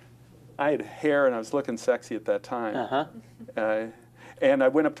really. I had hair, and I was looking sexy at that time. And I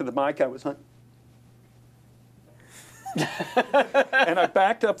went up to the mic. I was like, and I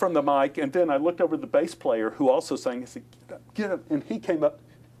backed up from the mic, and then I looked over at the bass player, who also sang. I said, "Get up!" And he came up,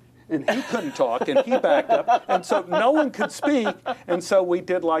 and he couldn't talk, and he backed up, and so no one could speak, and so we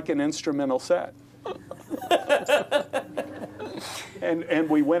did like an instrumental set. And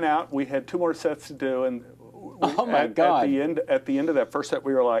we went out. We had 2 more sets to do, and oh my God! At the end of that first set,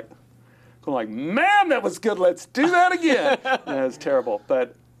 we were like, man, that was good. Let's do that again. It was terrible,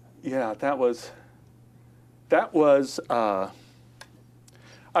 but yeah, that was.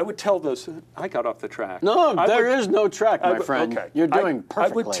 I would tell those. I got off the track. No, there is no track, my friend. Okay. You're doing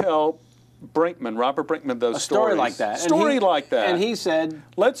perfectly. I would tell Robert Brinkman, those story stories. like that. Like that. And he said,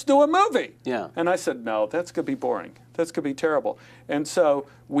 let's do a movie. Yeah. And I said, no, that's going to be boring. That's going to be terrible. And so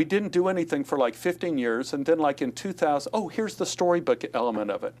we didn't do anything for like 15 years. And then like in 2000, here's the storybook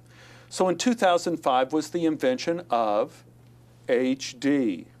element of it. So in 2005 was the invention of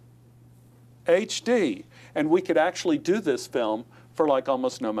HD. HD. And we could actually do this film for like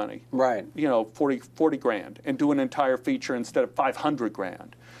almost no money. Right. 40 grand, and do an entire feature instead of 500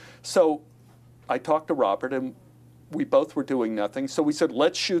 grand. So I talked to Robert, and we both were doing nothing. So we said,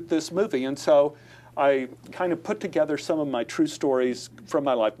 let's shoot this movie. And so I kind of put together some of my true stories from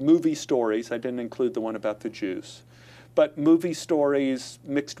my life, movie stories. I didn't include the one about the Jews. But movie stories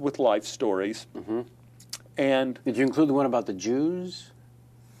mixed with life stories. Mm-hmm. And did you include the one about the Jews?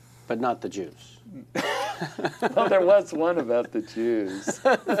 But not the Jews. Well, there was one about the Jews.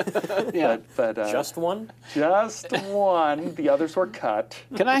 Yeah. But just one? Just one. The others were cut.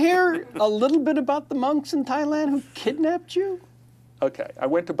 Can I hear a little bit about the monks in Thailand who kidnapped you? Okay, I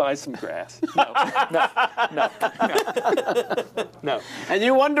went to buy some grass. No. And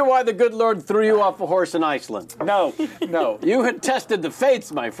you wonder why the good Lord threw you off a horse in Iceland. No. You had tested the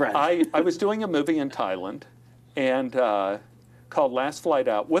fates, my friend. I was doing a movie in Thailand, and called Last Flight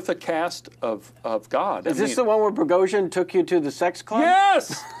Out, with a cast of God. Is this the one where Bogosian took you to the sex club?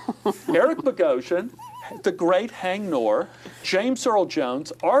 Yes! Eric Bogosian, the great Hang Nor, James Earl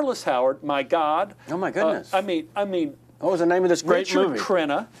Jones, Arliss Howard, my God. Oh, my goodness. I mean, what was the name of this great movie? Richard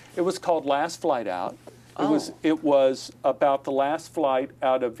Crenna. It was called Last Flight Out. It was about the last flight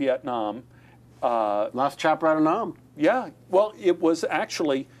out of Vietnam. Last chopper out of Nam. Yeah. Well, it was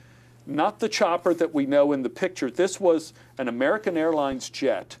actually not the chopper that we know in the picture. This was an American Airlines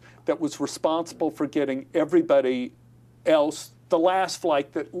jet that was responsible for getting everybody else the last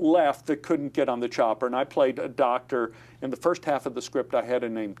flight that left that couldn't get on the chopper. And I played a doctor. In the first half of the script, I had a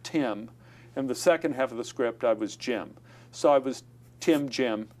name Tim. In the second half of the script, I was Jim. So I was Tim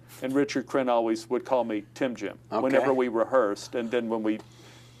Jim, and Richard Crenn always would call me Tim Jim whenever we rehearsed. And then when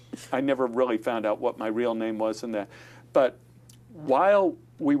I never really found out what my real name was in that. But while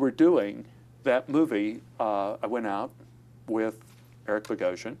we were doing that movie, I went out with Eric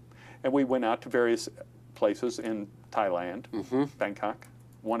Bogosian, and we went out to various places in Thailand, Bangkok,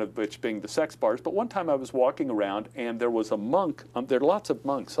 one of which being the sex bars. But one time I was walking around, and there was a monk. There are lots of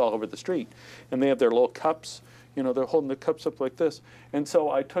monks all over the street, and they have their little cups. You know, they're holding the cups up like this. And so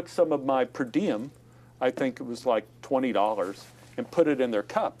I took some of my per diem, I think it was like $20, and put it in their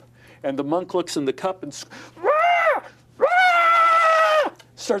cup. And the monk looks in the cup and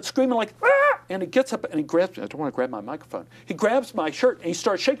starts screaming like, "Rah!" And he gets up and he grabs me. I don't want to grab my microphone. He grabs my shirt and he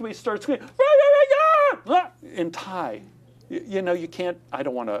starts shaking me. He starts screaming, "Rah, rah, rah, rah," in Thai. You know, you can't, I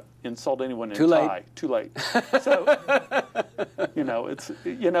don't want to insult anyone in Thai. Too late. So, you know, it's,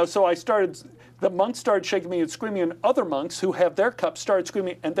 you know, so I started, the monks started shaking me and screaming, and other monks who have their cups started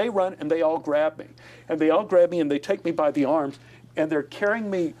screaming, and they run and they all grab me. And they all grab me and they take me by the arms, and they're carrying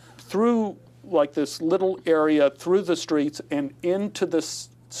me through like this little area, through the streets and into this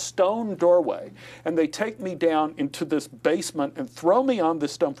stone doorway. And they take me down into this basement and throw me on the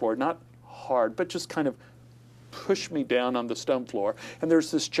stone floor, not hard, but just kind of push me down on the stone floor. And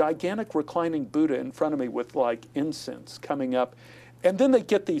there's this gigantic reclining Buddha in front of me with like incense coming up. And then they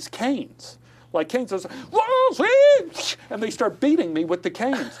get these canes. Like canes, and they start beating me with the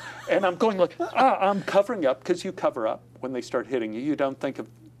canes. And I'm going like, I'm covering up, because you cover up when they start hitting you. You don't think of,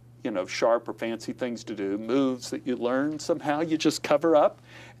 you know, sharp or fancy things to do, moves that you learn somehow. You just cover up.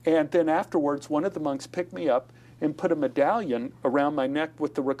 And then afterwards, one of the monks picked me up and put a medallion around my neck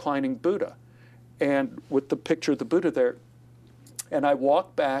with the reclining Buddha, and with the picture of the Buddha there. And I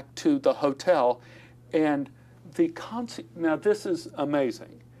walked back to the hotel, and the now this is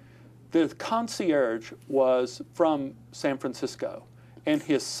amazing. The concierge was from San Francisco, and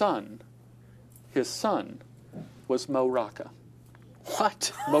his son was Mo Rocca.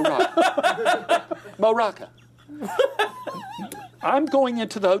 What? Mo Rocca. Mo Rocca. I'm going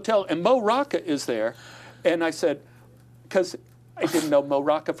into the hotel, and Mo Rocca is there, and I said, because I didn't know Mo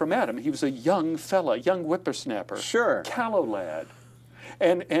Rocca from Adam. He was a young fella, young whippersnapper. Sure. Callow lad.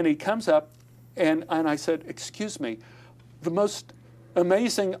 And he comes up, and I said, excuse me, the most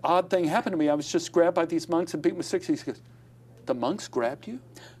amazing, odd thing happened to me. I was just grabbed by these monks and beat with sticks. He goes, the monks grabbed you?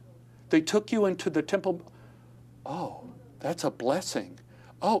 They took you into the temple? Oh, that's a blessing.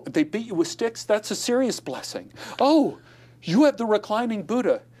 Oh, they beat you with sticks? That's a serious blessing. Oh, you have the reclining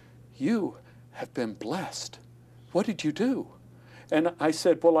Buddha. You have been blessed. What did you do? And I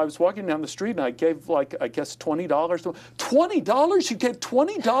said, well, I was walking down the street and I gave, like, I guess $20. $20? You gave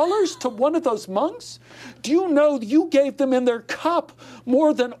 $20 to one of those monks? Do you know you gave them in their cup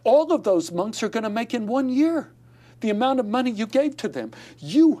more than all of those monks are going to make in 1 year? The amount of money you gave to them.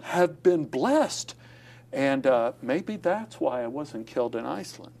 You have been blessed. And maybe that's why I wasn't killed in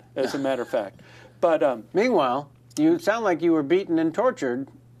Iceland, as a matter of fact. But meanwhile, you sound like you were beaten and tortured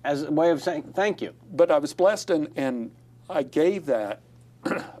as a way of saying thank you. But I was blessed, and I gave that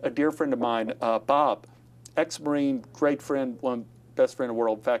a dear friend of mine, Bob, ex-Marine, great friend, one best friend in the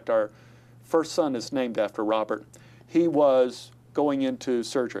world. In fact, our first son is named after Robert. He was going into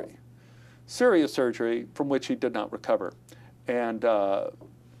surgery, serious surgery, from which he did not recover, and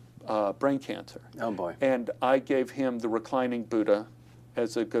brain cancer. Oh, boy. And I gave him the reclining Buddha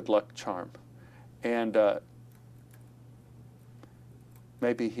as a good luck charm. And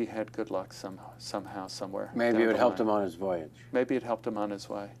maybe he had good luck somehow, somewhere. Maybe it would help him on his voyage. Maybe it helped him on his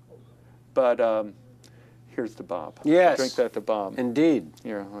way. But here's to Bob. Yes. Drink that to Bob. Indeed.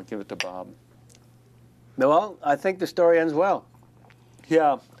 Here, I'll give it to Bob. Well, I think the story ends well.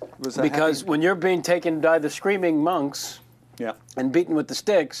 Yeah. It was a because when you're being taken by the screaming monks and beaten with the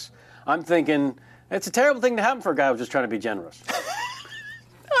sticks, I'm thinking, it's a terrible thing to happen for a guy who's just trying to be generous.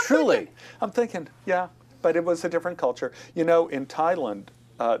 Truly. I'm thinking, yeah. But it was a different culture. You know, in Thailand,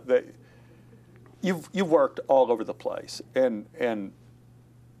 you've worked all over the place, and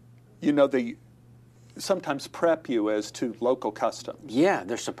you know, they sometimes prep you as to local customs. Yeah,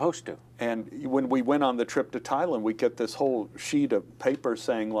 they're supposed to. And when we went on the trip to Thailand, we get this whole sheet of paper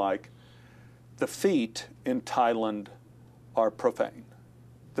saying, like, the feet in Thailand are profane.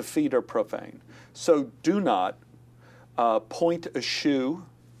 The feet are profane. So do not point a shoe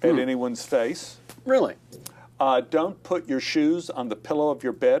at anyone's face. Really? Don't put your shoes on the pillow of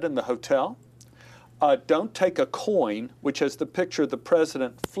your bed in the hotel. Don't take a coin, which has the picture of the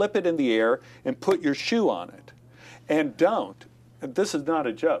president, flip it in the air, and put your shoe on it. And don't this is not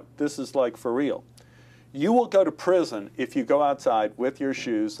a joke. This is like for real. You will go to prison if you go outside with your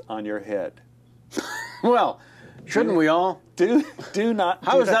shoes on your head. Well, shouldn't we all? Do not.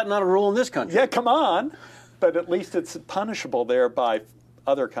 How is that not a rule in this country? Yeah, come on. But at least it's punishable there by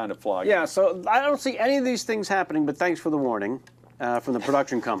other kind of flogging. Yeah, so I don't see any of these things happening, but thanks for the warning from the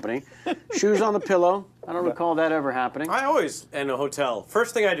production company. Shoes on the pillow. I don't recall that ever happening. I always, in a hotel,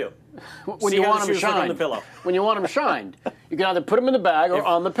 first thing I do. When you want them shoes look shined. on the pillow. When you want them shined. You can either put them in the bag or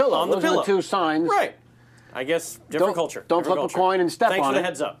on the pillow. On the Those pillow. are the two signs. Right. I guess different culture. Don't different flip culture. a coin and step Thanks on for it. the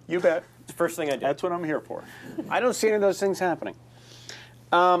heads up. You bet. It's the first thing I do. That's what I'm here for. I don't see any of those things happening.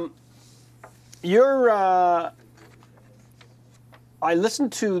 I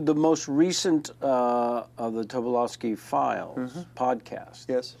listened to the most recent of the Tobolowsky Files podcast.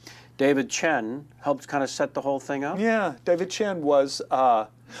 Yes. David Chen helped kind of set the whole thing up. Yeah, David Chen was, I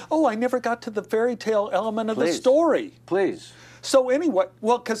never got to the fairy tale element of the story. Please. So anyway,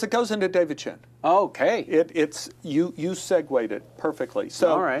 well, because it goes into David Chen. Okay. You segued it perfectly. So,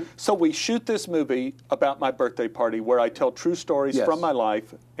 all right. So we shoot this movie about my birthday party where I tell true stories from my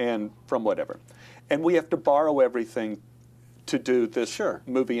life and from whatever. And we have to borrow everything to do this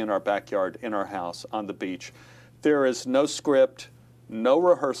movie in our backyard, in our house, on the beach. There is no script, no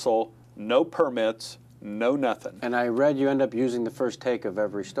rehearsal, no permits, no nothing. And I read you end up using the first take of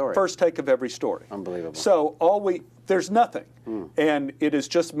every story. First take of every story. Unbelievable. So there's nothing. And it is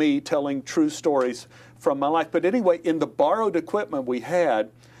just me telling true stories from my life. But anyway, in the borrowed equipment we had,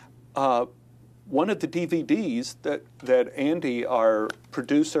 one of the DVDs that Andy, our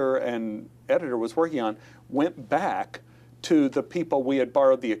producer and editor, was working on, went back to the people we had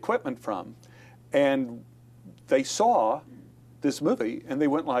borrowed the equipment from. And they saw this movie and they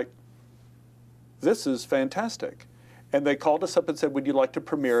went like, this is fantastic. And they called us up and said, would you like to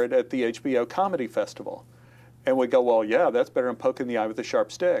premiere it at the HBO Comedy Festival? And we go, well, yeah, that's better than poking the eye with a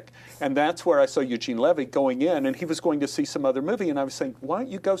sharp stick. And that's where I saw Eugene Levy going in, and he was going to see some other movie. And I was saying, why don't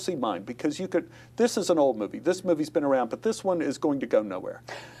you go see mine? Because this is an old movie. This movie's been around, but this one is going to go nowhere.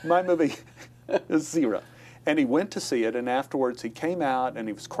 My movie is zero. And he went to see it, and afterwards he came out, and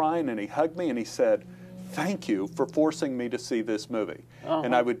he was crying, and he hugged me, and he said, thank you for forcing me to see this movie.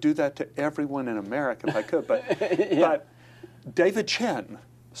 And I would do that to everyone in America if I could. But, but David Chen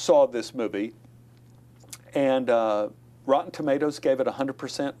saw this movie, and Rotten Tomatoes gave it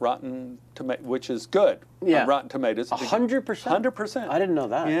 100% which is good on Rotten Tomatoes. 100%? 100%. I didn't know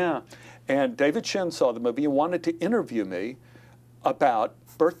that. Yeah. And David Chen saw the movie and wanted to interview me about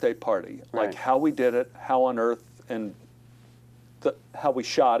Birthday Party, like how we did it, how on earth, and how we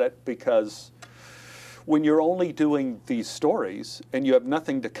shot it, because when you're only doing these stories and you have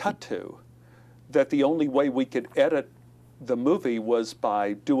nothing to cut to, that the only way we could edit the movie was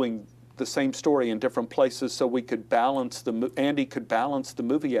by doing the same story in different places, so we could balance Andy could balance the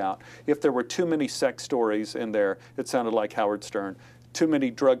movie out. If there were too many sex stories in there, it sounded like Howard Stern. Too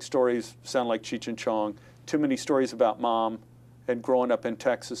many drug stories sound like Cheech and Chong. Too many stories about mom and growing up in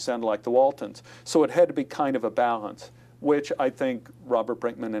Texas sounded like the Waltons. So it had to be kind of a balance, which I think Robert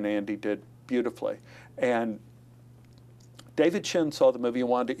Brinkman and Andy did beautifully. And David Chen saw the movie and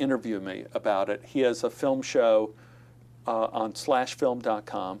wanted to interview me about it. He has a film show on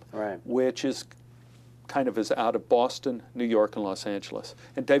slashfilm.com, which is kind of is out of Boston, New York, and Los Angeles.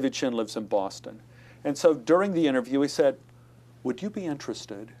 And David Chen lives in Boston. And so during the interview, he said, would you be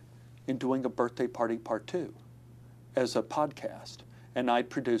interested in doing a Birthday Party Part 2 as a podcast? And I'd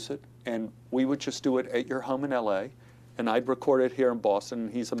produce it, and we would just do it at your home in LA, and I'd record it here in Boston.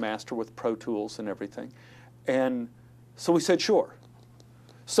 He's a master with Pro Tools and everything. And so we said, sure.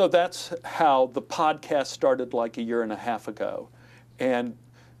 So that's how the podcast started like a year and a half ago. And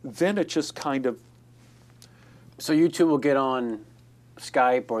then it just kind of... So you two will get on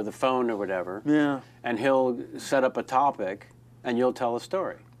Skype or the phone or whatever. Yeah. And he'll set up a topic, and you'll tell a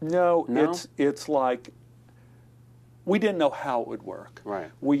story. No? It's like... We didn't know how it would work. Right.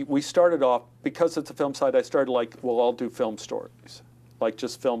 We started off, because it's a film site, I started like, well, I'll do film stories. Like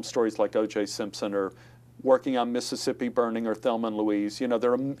just film stories like O.J. Simpson or working on Mississippi Burning or Thelma and Louise.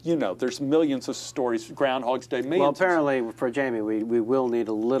 There's millions of stories, Groundhog's Day, millions. Well, apparently for Jamie, we will need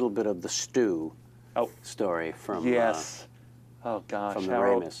a little bit of the stew story from oh gosh, from the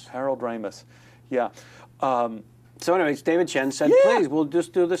Harold Ramis. Yeah. So anyways, David Chen said, please, we'll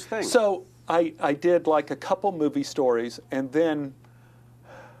just do this thing. So I did like a couple movie stories, and then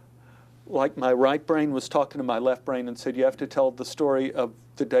like my right brain was talking to my left brain and said, you have to tell the story of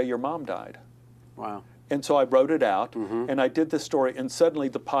the day your mom died. Wow. And so I wrote it out, and I did this story, and suddenly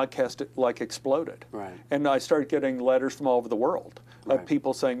the podcast like exploded. Right. And I started getting letters from all over the world of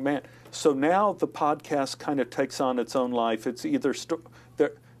people saying, man, so now the podcast kind of takes on its own life. It's either, there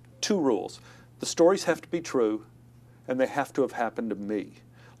are 2 rules. The stories have to be true, and they have to have happened to me.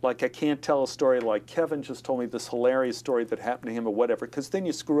 Like, I can't tell a story like Kevin just told me this hilarious story that happened to him or whatever, because then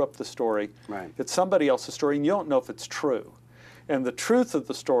you screw up the story. Right. It's somebody else's story, and you don't know if it's true. And the truth of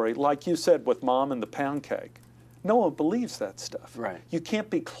the story, like you said with Mom and the pound cake, no one believes that stuff. Right. You can't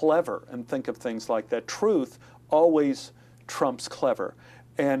be clever and think of things like that. Truth always trumps clever.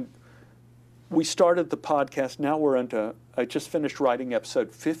 And we started the podcast, now we're into, I just finished writing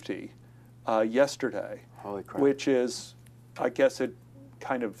episode 50 yesterday. Holy crap. Which is, I guess it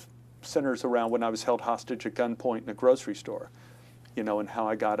kind of centers around when I was held hostage at gunpoint in a grocery store, you know, and how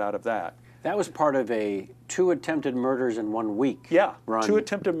I got out of that. That was part of a 2 attempted murders in 1 week. Yeah, run. 2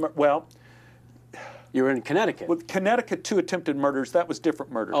 attempted, well. You were in Connecticut. With Connecticut, 2 attempted murders, that was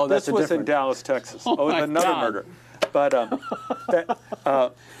different murder. Oh, that's this was different. in Dallas, Texas. Oh, my another God. murder. But that,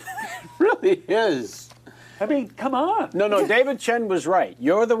 Really is. I mean, come on. No, David Chen was right.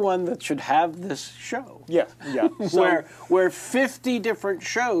 You're the one that should have this show. Yeah. So, where 50 different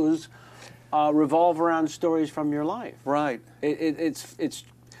shows revolve around stories from your life. right. It's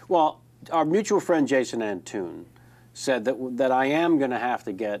well, our mutual friend Jason Antoon said that I am going to have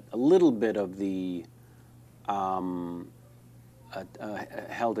to get a little bit of the held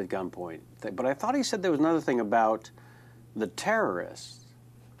at gunpoint thing. But I thought he said there was another thing about the terrorists.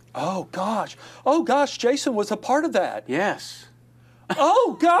 Oh, gosh, Jason was a part of that. Yes.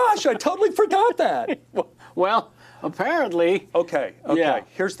 Oh, gosh, I totally forgot that. Well, apparently. Okay, Yeah.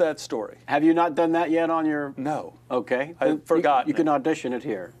 here's that story. Have you not done that yet on your? No. Okay. I've forgotten You can it. audition it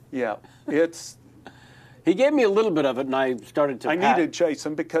here. Yeah, it's, He gave me a little bit of it, and I started to. I pat. needed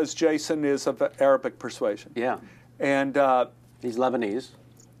Jason because Jason is of Arabic persuasion. Yeah. And, He's Lebanese.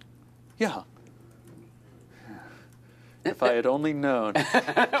 yeah. If I had only known.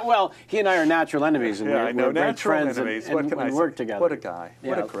 Well, he and I are natural enemies, and Yeah, I know. we're great Natural friends enemies. and, What can I say? work together. What a guy.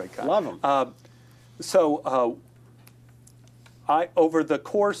 What Yeah, a great guy. Love him. Over the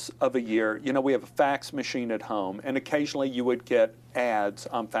course of a year, you know, we have a fax machine at home, and occasionally you would get ads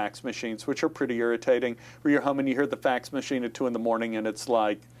on fax machines, which are pretty irritating, where you're home and you hear the fax machine at 2 in the morning, and it's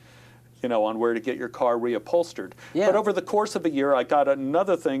like, you know, on where to get your car reupholstered. Yeah. But over the course of a year, I got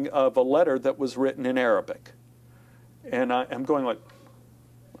another thing of a letter that was written in Arabic. And I'm going like,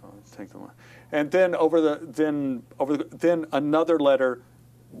 oh, let's take the one. And then then another letter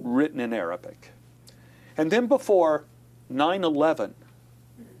written in Arabic. And then before 9/11,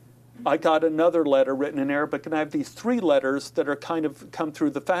 I got another letter written in Arabic, and I have these 3 letters that are kind of come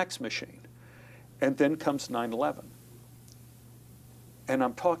through the fax machine. And then comes 9/11. And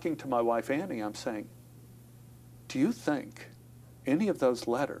I'm talking to my wife, Annie, I'm saying, do you think any of those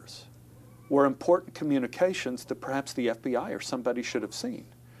letters were important communications that perhaps the FBI or somebody should have seen?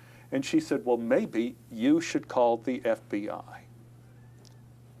 And she said, well, maybe you should call the FBI.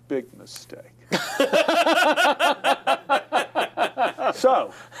 Big mistake.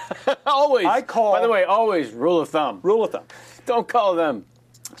 So, Always. I call- By the way, always rule of thumb. rule of thumb. Don't call them.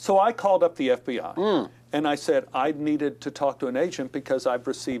 So I called up the FBI, and I said I needed to talk to an agent because I've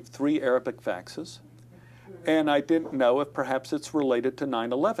received 3 Arabic faxes, and I didn't know if perhaps it's related to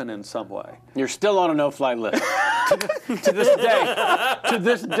 9/11 in some way. You're still on a no-fly list. to this day. To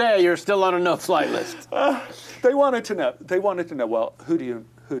this day, you're still on a no-fly list. They wanted to know. Well, who do you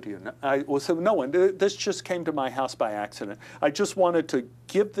know? So no one. This just came to my house by accident. I just wanted to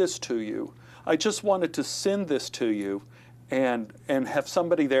give this to you. I just wanted to send this to you, and have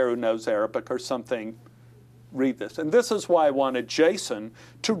somebody there who knows Arabic or something read this. And this is why I wanted Jason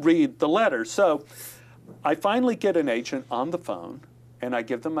to read the letter. So I finally get an agent on the phone, and I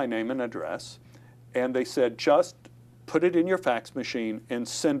give them my name and address, and they said, just put it in your fax machine and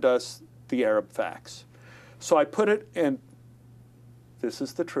send us the Arab fax. So I put it in. This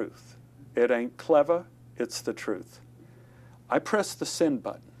is the truth. It ain't clever, it's the truth. I press the send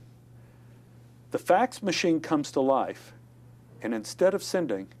button. The fax machine comes to life, and instead of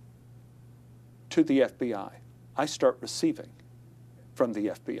sending to the FBI, I start receiving from the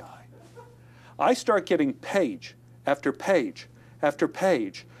FBI. I start getting page after page after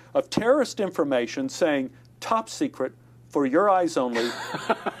page of terrorist information saying, top secret, for your eyes only,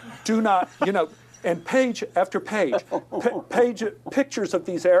 do not, and page after page, pictures of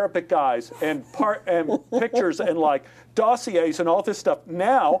these Arabic guys and pictures and like dossiers and all this stuff.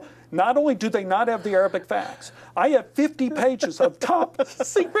 Now, not only do they not have the Arabic facts, I have 50 pages of top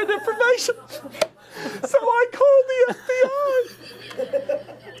secret information. So I called the FBI.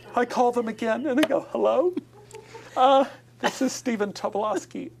 I call them again, and they go, hello? This is Stephen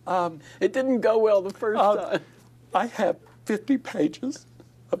Tobolowsky. It didn't go well the first time. I have 50 pages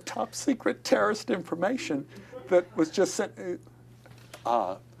of top secret terrorist information that was just sent.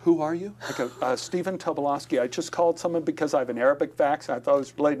 Who are you? I go, Stephen Tobolowsky. I just called someone because I have an Arabic fax. I thought it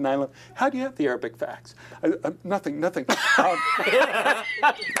was related to 9/11. How do you have the Arabic fax? Nothing.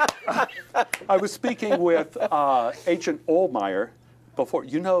 I was speaking with Agent Oldmeyer before.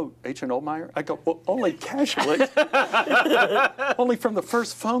 You know Agent Oldmeyer? I go, well, only casually. Only from the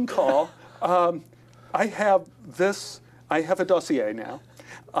first phone call. I have a dossier now.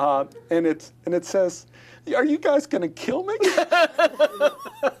 And it says, are you guys going to kill me?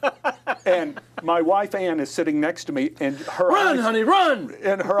 And my wife, Ann, is sitting next to me, and her Run, eyes, honey, run!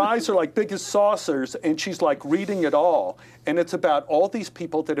 And her eyes are like big as saucers, and she's like reading it all. And it's about all these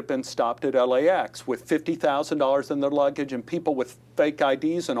people that have been stopped at LAX with $50,000 in their luggage and people with fake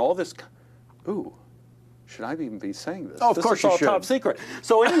IDs and all this. Ooh. Should I even be saying this? Oh, of course you should. This is all top secret.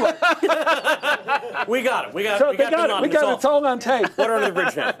 So anyway. We got it. We got So it. it's all on tape. Water under the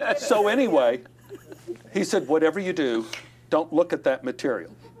bridge now. So anyway, he said, whatever you do, don't look at that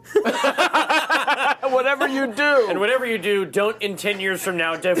material. Whatever you do. And whatever you do, don't in 10 years from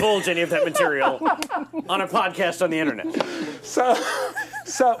now divulge any of that material on a podcast on the internet. So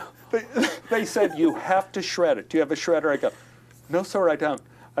they said, you have to shred it. Do you have a shredder? I go, no, sir, I don't.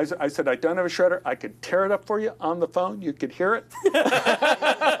 I said, I don't have a shredder. I could tear it up for you on the phone. You could hear it.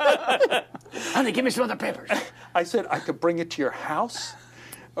 Honey, give me some other papers. I said, I could bring it to your house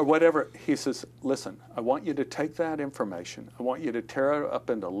or whatever. He says, listen, I want you to take that information. I want you to tear it up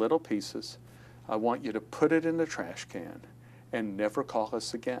into little pieces. I want you to put it in the trash can and never call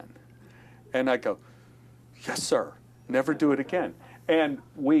us again. And I go, yes, sir. Never do it again.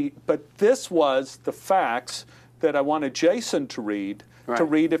 But this was the facts that I wanted Jason to read. Right. To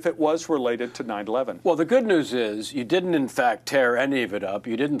read if it was related to 9/11. Well, the good news is you didn't, in fact, tear any of it up.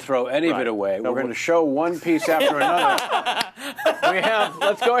 You didn't throw any of it away. No, we're going to show one piece after another.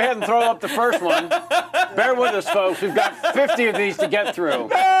 Let's go ahead and throw up the first one. Bear with us, folks. We've got 50 of these to get through.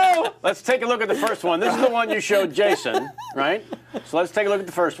 No! Let's take a look at the first one. This is the one you showed Jason, right? So let's take a look at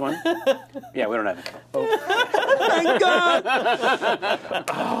the first one. Yeah, we don't have it. Oh. Thank God!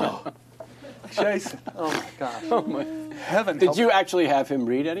 Oh. Jason, oh my gosh. Oh my. Heaven. Did you actually have him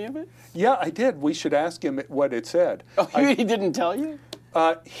read any of it? Yeah, I did. We should ask him what it said. Oh, he didn't tell you?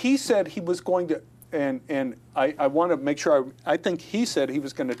 He said he was going to, and I want to make sure, I think he said he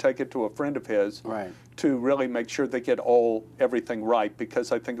was going to take it to a friend of his to really make sure they get everything right,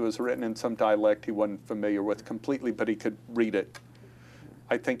 because I think it was written in some dialect he wasn't familiar with completely, but he could read it.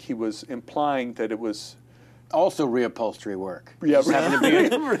 I think he was implying that it was also reupholstery work. Yeah,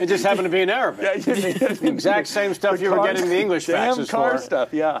 it just happened to be in Arabic. The exact same stuff you were getting the English faxes car for.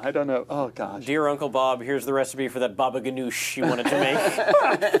 Stuff. Yeah, I don't know. Oh gosh. Dear Uncle Bob, here's the recipe for that baba ganoush you wanted to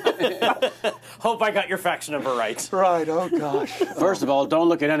make. Hope I got your fax number right. Right. Oh gosh. First of all, don't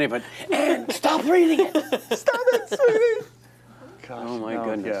look at any of it. And stop reading it. Stop it, sweetie. Gosh. Oh my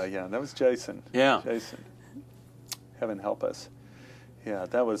goodness. Yeah. That was Jason. Yeah. Jason. Heaven help us. Yeah,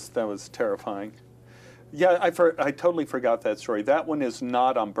 that was terrifying. Yeah, I totally forgot that story. That one is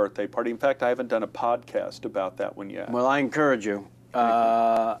not on Birthday Party. In fact, I haven't done a podcast about that one yet. Well, I encourage you.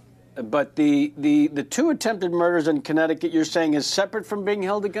 But the two attempted murders in Connecticut, you're saying, is separate from being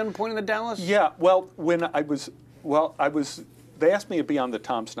held at gunpoint in the Dallas? Yeah. Well, they asked me to be on the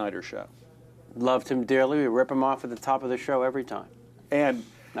Tom Snyder show. Loved him dearly. We rip him off at the top of the show every time. And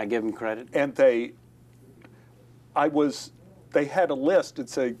I give him credit. And they had a list that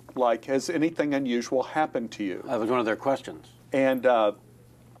said, like, has anything unusual happened to you? That was one of their questions. And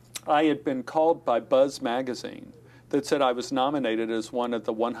I had been called by Buzz magazine that said I was nominated as one of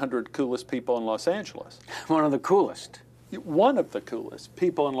the 100 coolest people in Los Angeles. One of the coolest? One of the coolest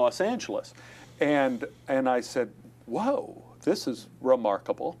people in Los Angeles. And I said, whoa, this is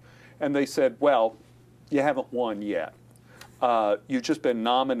remarkable. And they said, well, you haven't won yet. You've just been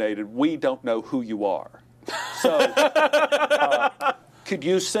nominated. We don't know who you are. So, could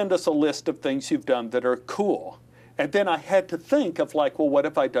you send us a list of things you've done that are cool? And then I had to think of, like, well, what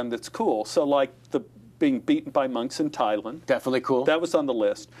have I done that's cool? So, like, being beaten by monks in Thailand. Definitely cool. That was on the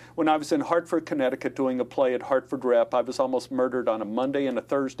list. When I was in Hartford, Connecticut, doing a play at Hartford Rep, I was almost murdered on a Monday and a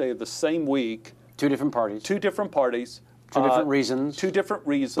Thursday of the same week. Two different parties. Two different parties. Two different reasons. Two different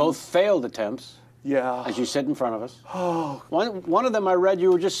reasons. Both failed attempts. Yeah. As you sit in front of us. Oh. One of them I read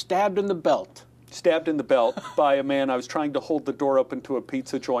you were just stabbed in the belt. Stabbed in the belt by a man. I was trying to hold the door open to a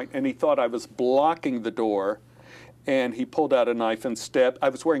pizza joint, and he thought I was blocking the door, and he pulled out a knife and stabbed. I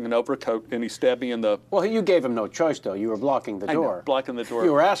was wearing an overcoat, and he stabbed me in the... Well, you gave him no choice, though. You were blocking the door. I know, blocking the door.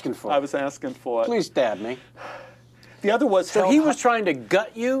 You were asking for it. I was asking for it. Please stab me. The other was... So he was trying to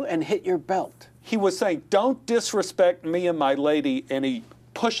gut you and hit your belt. he was saying, don't disrespect me and my lady, and he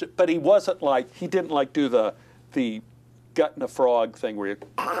pushed it, but he wasn't like, he didn't like do the gutting a frog thing where you,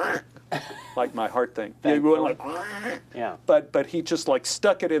 like my heart thing. Yeah, you went like, Yeah. but he just like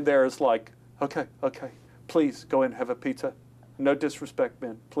stuck it in there as like, okay, please go in and have a pizza. No disrespect,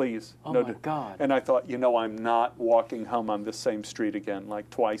 Ben, please. Oh no my God. And I thought, you know, I'm not walking home on this same street again, like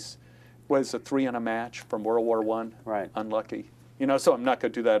twice. Was it 3 in a match from World War I? Right. Unlucky. You know, so I'm not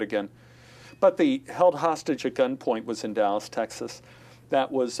going to do that again. But the held hostage at gunpoint was in Dallas, Texas.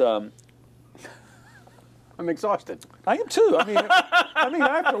 That was... I'm exhausted. I am too. I mean,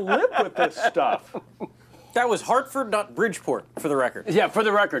 I have to live with this stuff. That was Hartford, not Bridgeport, for the record. Yeah, for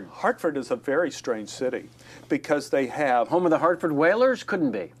the record. Hartford is a very strange city because they have... Home of the Hartford Whalers?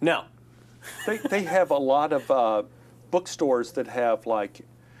 Couldn't be. No. They have a lot of bookstores that have like,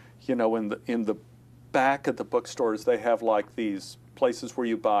 you know, in the back of the bookstores they have like these places where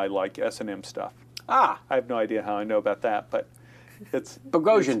you buy like S&M stuff. Ah. I have no idea how I know about that, but it's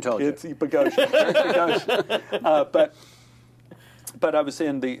Bogosian told you. It's Bogosian. But I was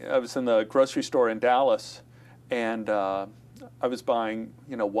in the grocery store in Dallas, and I was buying,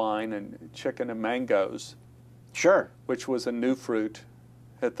 you know, wine and chicken and mangoes, Sure. which was a new fruit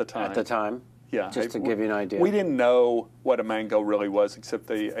at the time. At the time. Yeah. Just to give you an idea. We didn't know what a mango really was, except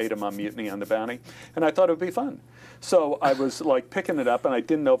they ate them on Mutiny on the Bounty, and I thought it would be fun. So I was like picking it up, and I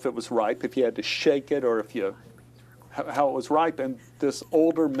didn't know if it was ripe, if you had to shake it, or if you how it was ripe. And this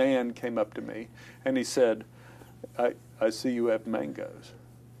older man came up to me, and he said, I see you have mangoes,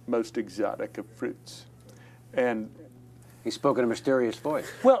 most exotic of fruits. And He spoke in a mysterious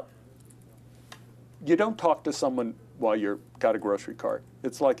voice. well, you don't talk to someone while you've got a grocery cart.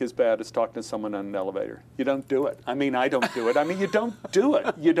 It's like as bad as talking to someone on an elevator. You don't do it. I mean, I don't do it. I mean, you don't do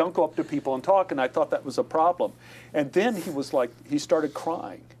it. You don't go up to people and talk, and I thought that was a problem. And then he was like, he started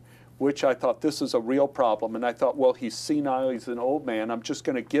crying, which I thought, this is a real problem. And I thought, well, he's senile, he's an old man, I'm just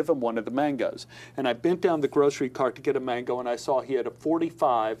going to give him one of the mangoes. And I bent down the grocery cart to get a mango, and I saw he had a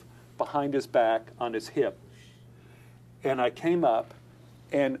 45 behind his back on his hip. And I came up,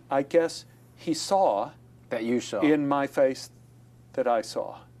 and I guess he saw That you saw. in my face that I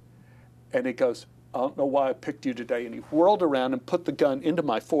saw. And he goes, I don't know why I picked you today. And he whirled around and put the gun into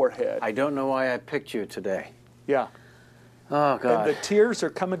my forehead. I don't know why I picked you today. Yeah. Oh, And God. the tears are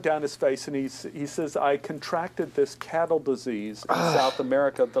coming down his face, and he says, I contracted this cattle disease in South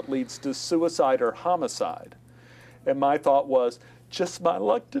America that leads to suicide or homicide. And my thought was, just my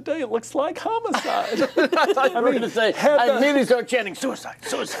luck today, it looks like homicide. I thought you were going to say, I immediately start chanting, suicide,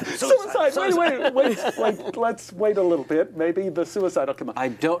 suicide, suicide, Suicide. Wait, let's wait a little bit. Maybe the suicide will come out. I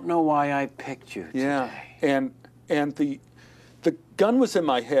don't know why I picked you today. Yeah, and the gun was in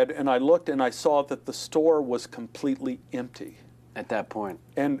my head, and I looked and I saw that the store was completely empty. At that point.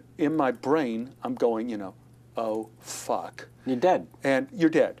 And in my brain, I'm going, you know, oh, fuck. You're dead. And you're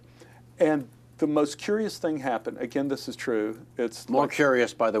dead. And the most curious thing happened. Again, this is true. It's More like,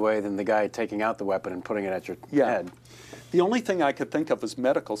 curious, by the way, than the guy taking out the weapon and putting it at your head. The only thing I could think of was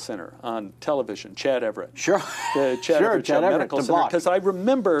Medical Center on television, Chad Everett. Sure. The Chad Sure, Everett Chad show, Everett, Medical to Center. block. Because I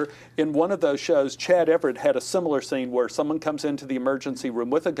remember in one of those shows, Chad Everett had a similar scene where someone comes into the emergency room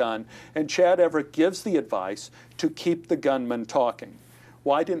with a gun, and Chad Everett gives the advice to keep the gunman talking.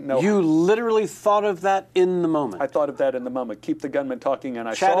 Well, I didn't know. You literally thought of that in the moment. I thought of that in the moment. Keep the gunman talking, and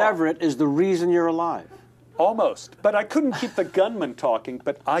I Chad saw. Everett is the reason you're alive. Almost. But I couldn't keep the gunman talking,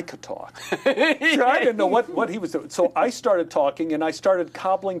 but I could talk. Sure, I didn't know what he was doing. So I started talking, and I started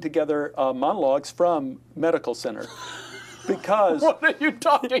cobbling together monologues from Medical Center. Because... What are you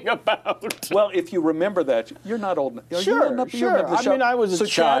talking about? Well, if you remember that, you're not old enough. Sure, you remember sure. the show? I mean, I was a so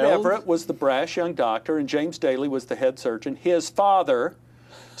child. Chad Everett was the brash young doctor, and James Daly was the head surgeon, his father.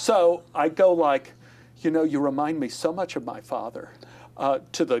 So I go like, you know, you remind me so much of my father.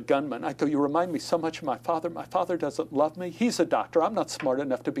 To the gunman, I go, you remind me so much of my father. My father doesn't love me. He's a doctor. I'm not smart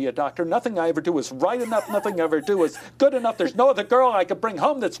enough to be a doctor. Nothing I ever do is right enough. Nothing I ever do is good enough. There's no other girl I could bring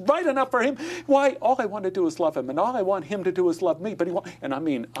home that's right enough for him. Why? All I want to do is love him, and all I want him to do is love me. But and I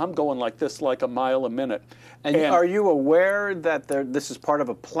mean, I'm going like this, like a mile a minute. And are you aware that this is part of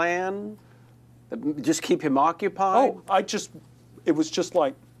a plan? Just keep him occupied? Oh, it was just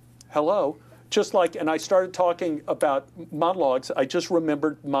like, hello. Just like, and I started talking about monologues. I just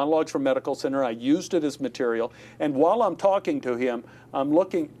remembered monologues from Medical Center. I used it as material. And while I'm talking to him, I'm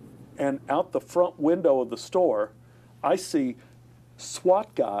looking, and out the front window of the store, I see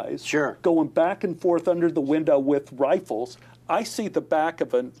SWAT guys going back and forth under the window with rifles. I see the back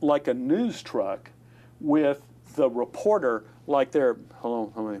of like a news truck with the reporter like they're, hello,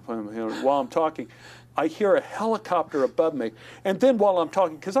 while I'm talking. I hear a helicopter above me. And then while I'm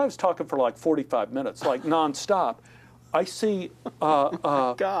talking, because I was talking for like 45 minutes, like nonstop, I see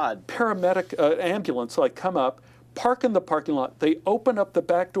paramedic ambulance like come up, park in the parking lot. They open up the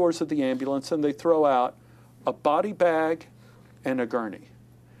back doors of the ambulance and they throw out a body bag and a gurney.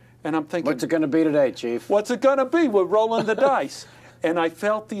 And I'm thinking, what's it going to be today, Chief? What's it going to be? We're rolling the dice. And I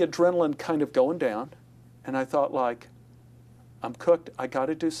felt the adrenaline kind of going down. And I thought, like, I'm cooked. I got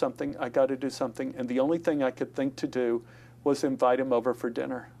to do something. I got to do something. And the only thing I could think to do was invite him over for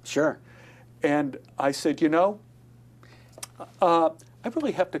dinner. Sure. And I said, you know, I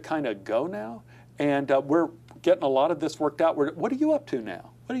really have to kind of go now. And we're getting a lot of this worked out. What are you up to now?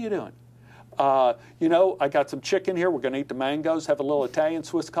 What are you doing? You know, I got some chicken here. We're going to eat the mangoes, have a little Italian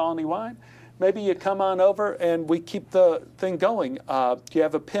Swiss colony wine. Maybe you come on over and we keep the thing going. Do you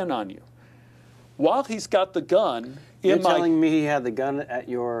have a pin on you? While he's got the gun You're telling me he had the gun at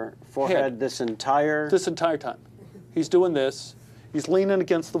your forehead this entire time. He's doing this. He's leaning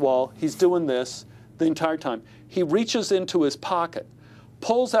against the wall. He's doing this the entire time. He reaches into his pocket,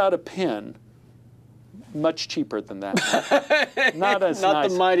 pulls out a pin, much cheaper than that. Not as Not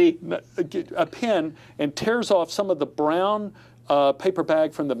nice. the mighty. A pin, and tears off some of the brown paper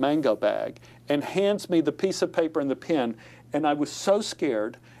bag from the mango bag and hands me the piece of paper and the pen. And I was so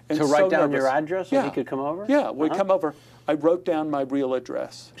scared and to so write down nervous. your address so he could come over? Yeah, we'd come over. I wrote down my real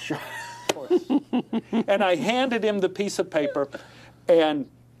address. Sure. And I handed him the piece of paper, and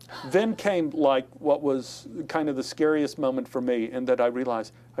then came like what was kind of the scariest moment for me, in that I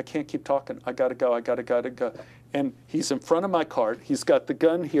realized I can't keep talking. I gotta go. I gotta go. And he's in front of my cart. He's got the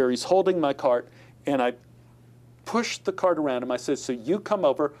gun here. He's holding my cart, and I pushed the cart around him. I said, "So you come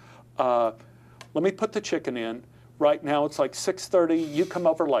over. Let me put the chicken in. Right now it's like 6:30. You come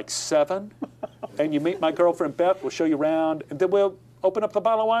over like 7, and you meet my girlfriend Beth. We'll show you around, and then we'll open up the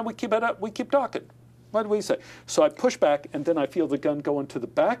bottle of wine. We keep it up. We keep talking." What do we say? So I push back, and then I feel the gun go into the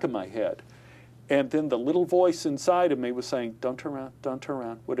back of my head. And then the little voice inside of me was saying, "Don't turn around, don't turn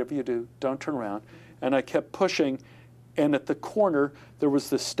around. Whatever you do, don't turn around." And I kept pushing, and at the corner, there was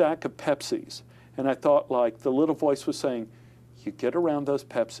this stack of Pepsis. And I thought, like, the little voice was saying, "You get around those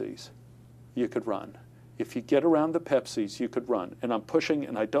Pepsis, you could run. If you get around the Pepsis, you could run." And I'm pushing,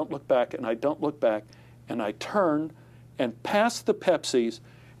 and I don't look back, and I don't look back. And I turn and pass the Pepsis.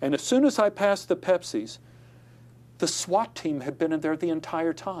 And as soon as I passed the Pepsis, the SWAT team had been in there the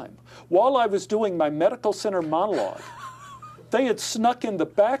entire time. While I was doing my medical center monologue, they had snuck in the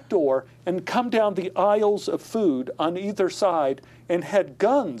back door and come down the aisles of food on either side and had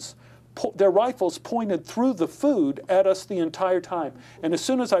guns, their rifles pointed through the food at us the entire time. And as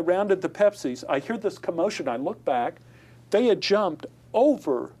soon as I rounded the Pepsis, I hear this commotion. I look back. They had jumped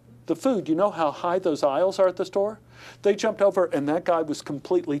over the food. You know how high those aisles are at the store? They jumped over, and that guy was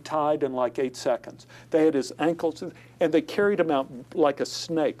completely tied in like 8 seconds. They had his ankles, and they carried him out like a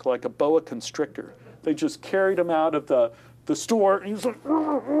snake, like a boa constrictor. They just carried him out of the store, and he was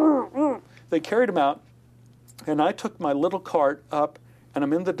like, they carried him out, and I took my little cart up, and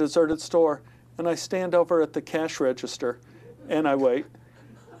I'm in the deserted store, and I stand over at the cash register, and I wait,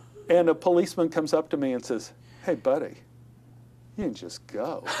 and a policeman comes up to me and says, "Hey, buddy, you can just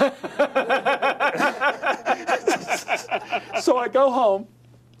go." So I go home.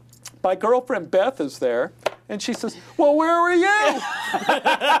 My girlfriend Beth is there, and she says, "Well, where were you?" And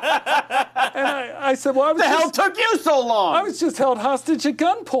I said, "Well, the hell took you so long?" I was just held hostage at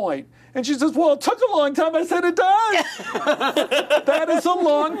gunpoint. And she says, "Well, it took a long time." I said, "It does." That is a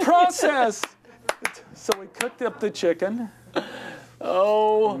long process. So we cooked up the chicken.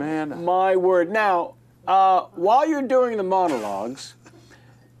 Oh, man, my word. Now, while you're doing the monologues,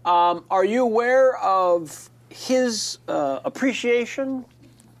 are you aware of his appreciation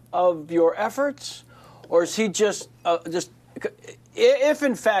of your efforts? Or is he just, if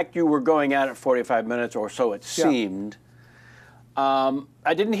in fact you were going at it 45 minutes or so it seemed,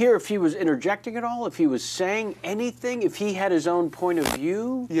 I didn't hear if he was interjecting at all, if he was saying anything, if he had his own point of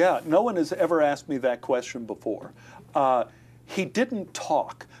view? Yeah, no one has ever asked me that question before. He didn't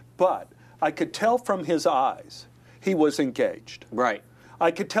talk, but I could tell from his eyes he was engaged. Right. I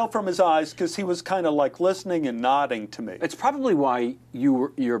could tell from his eyes because he was kind of like listening and nodding to me. It's probably why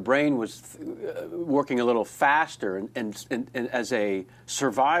your brain was working a little faster and as a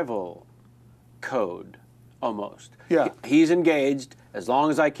survival code, almost. Yeah. He's engaged. As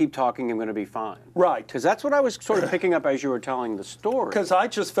long as I keep talking, I'm going to be fine. Right. Because that's what I was sort of picking up as you were telling the story. Because I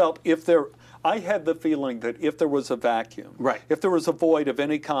just felt I had the feeling that if there was a vacuum, right, if there was a void of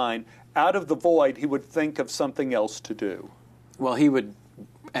any kind, out of the void he would think of something else to do. Well, he would,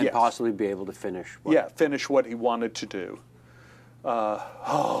 and yes, possibly be able to finish. Finish what he wanted to do.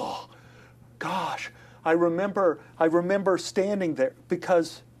 Oh, gosh. I remember standing there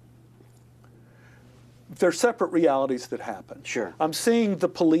because they're separate realities that happen. Sure. I'm seeing the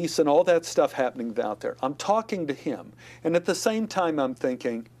police and all that stuff happening out there. I'm talking to him, and at the same time, I'm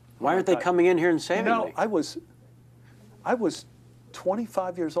thinking, why aren't they coming in here and saving me? I was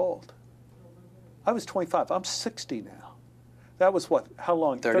 25 years old. I was 25. I'm 60 now. That was what? How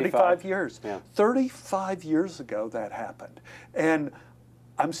long? 35 years. Yeah. 35 years ago that happened. And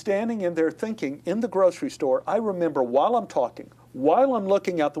I'm standing in there thinking, in the grocery store, I remember while I'm talking, while I'm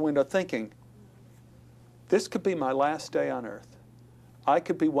looking out the window thinking, this could be my last day on earth. I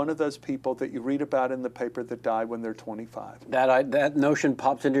could be one of those people that you read about in the paper that die when they're 25. That notion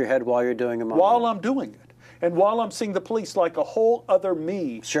pops into your head while you're doing a monologue. While I'm doing it. And while I'm seeing the police, like a whole other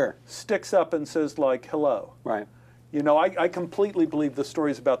me Sure. sticks up and says, like, hello. Right. You know, I completely believe the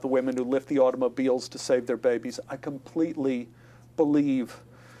stories about the women who lift the automobiles to save their babies. I completely believe,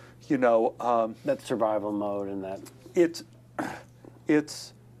 you know... that survival mode and that...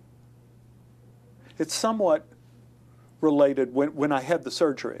 It's somewhat related when I had the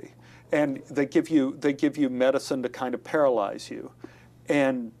surgery, and they give you medicine to kind of paralyze you,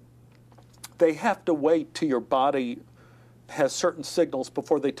 and they have to wait till your body has certain signals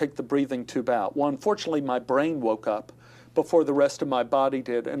before they take the breathing tube out. Well, unfortunately, my brain woke up before the rest of my body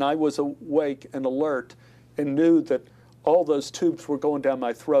did, and I was awake and alert and knew that all those tubes were going down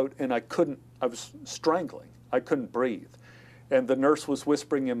my throat, and I was strangling. I couldn't breathe. And the nurse was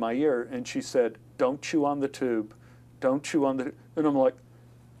whispering in my ear, and she said, don't chew on the tube, don't chew on the... And I'm like,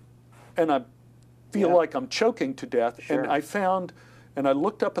 and I feel like I'm choking to death. Sure. And I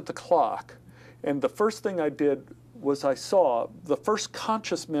looked up at the clock, and the first thing I did was I saw, the first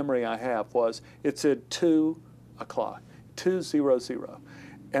conscious memory I have was, it said 2 o'clock, 2:00.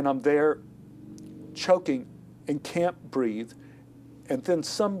 And I'm there choking and can't breathe. And then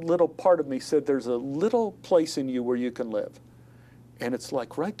some little part of me said, there's a little place in you where you can live. And it's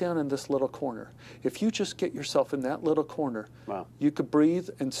like right down in this little corner. If you just get yourself in that little corner, wow. You could breathe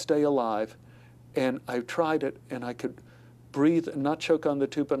and stay alive. And I tried it, and I could breathe and not choke on the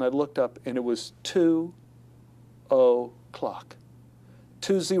tube. And I looked up, and it was 2:00,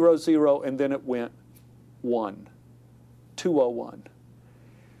 2:00, and then it went 2:01.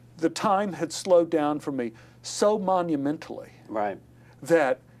 The time had slowed down for me so monumentally, right,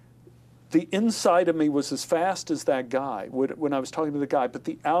 that the inside of me was as fast as that guy when I was talking to the guy, but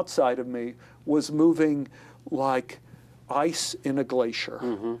the outside of me was moving like ice in a glacier.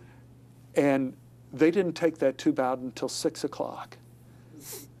 Mm-hmm. And they didn't take that tube out until 6 o'clock.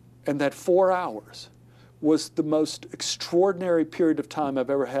 And that 4 hours was the most extraordinary period of time I've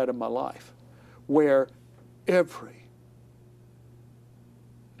ever had in my life, where every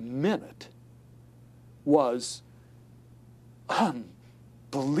minute was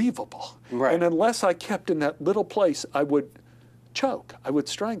unbelievable. Right. And unless I kept in that little place, I would choke, I would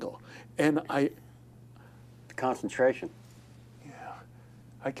strangle. And the concentration. Yeah,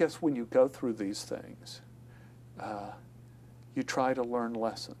 I guess when you go through these things, you try to learn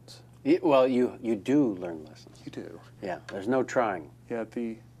lessons. Well, you do learn lessons. You do. Yeah, there's no trying. Yeah,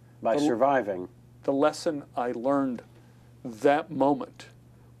 By surviving. The lesson I learned that moment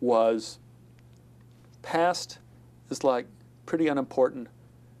was past is like pretty unimportant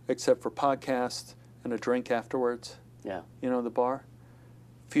except for podcasts and a drink afterwards. Yeah. You know, the bar.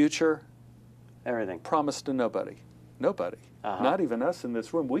 Future. Everything. Promised to nobody. Nobody. Uh-huh. Not even us in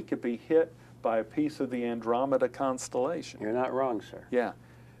this room. We could be hit by a piece of the Andromeda constellation. You're not wrong, sir. Yeah.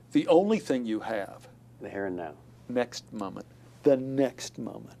 The only thing you have. The here and now. Next moment. The next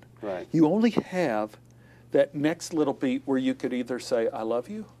moment. Right. You only have that next little beat where you could either say, I love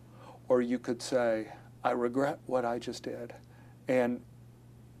you, or you could say, I regret what I just did. And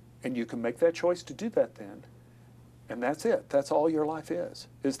you can make that choice to do that then. And that's it. That's all your life is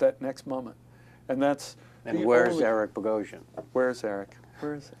that next moment. And that's... And where's Eric Bogosian? Where's Eric?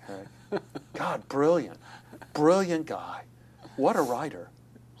 Where's Eric? God, brilliant. Brilliant guy. What a writer.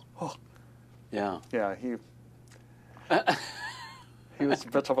 Oh. Yeah. Yeah, he was a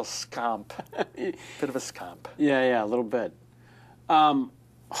bit of a scamp. Yeah, a little bit.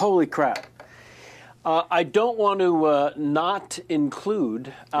 Holy crap. I don't want to not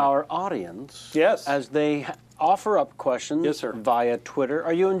include our audience. Yes. As they offer up questions yes, sir. Via Twitter.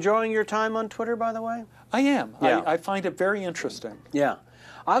 Are you enjoying your time on Twitter, by the way? I am. Yeah. I find it very interesting. Yeah.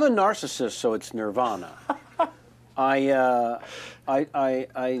 I'm a narcissist, so it's nirvana. I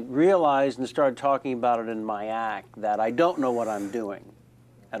realized and started talking about it in my act that I don't know what I'm doing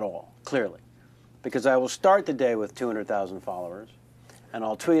at all, clearly. Because I will start the day with 200,000 followers, and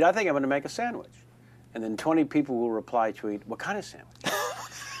I'll tweet, I think I'm going to make a sandwich. And then 20 people will reply tweet, what kind of sandwich?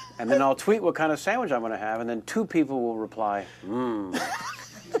 And then I'll tweet what kind of sandwich I'm going to have, and then 2 people will reply,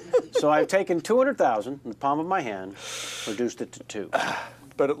 So I've taken 200,000 in the palm of my hand, reduced it to 2.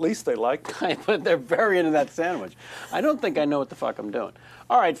 But at least they liked it. But they're very into that sandwich. I don't think I know what the fuck I'm doing.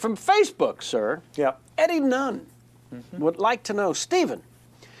 All right, from Facebook, sir. Yeah. Eddie Nunn would like to know, Stephen,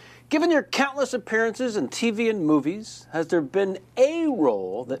 given your countless appearances in TV and movies, has there been a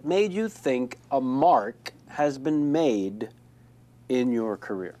role that made you think a mark has been made in your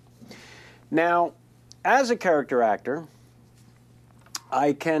career? Now, as a character actor,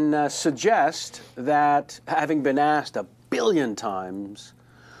 I can suggest that, having been asked a billion times,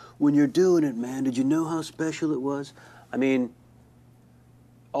 when you're doing it, man, did you know how special it was? I mean,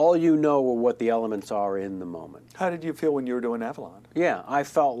 all you know are what the elements are in the moment. How did you feel when you were doing Avalon? Yeah, I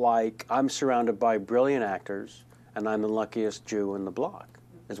felt like I'm surrounded by brilliant actors, and I'm the luckiest Jew in the block,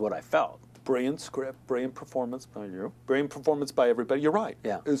 is what I felt. Brilliant script, brilliant performance by you, brilliant performance by everybody. You're right.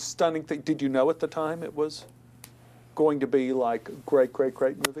 Yeah. It was a stunning thing. Did you know at the time it was going to be like a great, great,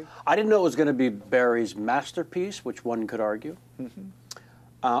 great movie? I didn't know it was going to be Barry's masterpiece, which one could argue.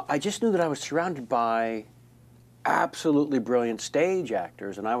 I just knew that I was surrounded by absolutely brilliant stage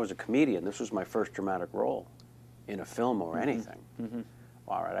actors, and I was a comedian. This was my first dramatic role in a film or anything.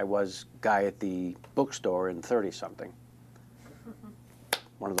 All right, I was guy at the bookstore in 30-something.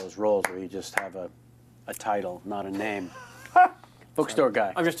 One of those roles where you just have a title, not a name. Bookstore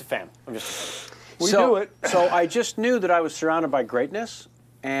guy. I'm just a fan. I'm just a fan. We do it. So I just knew that I was surrounded by greatness,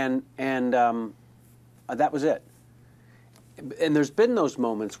 and that was it. And there's been those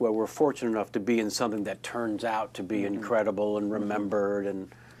moments where we're fortunate enough to be in something that turns out to be incredible and remembered,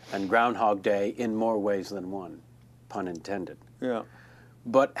 and Groundhog Day in more ways than one, pun intended. Yeah.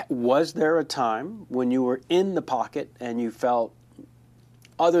 But was there a time when you were in the pocket and you felt,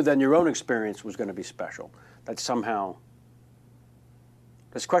 other than your own experience, was going to be special? That somehow,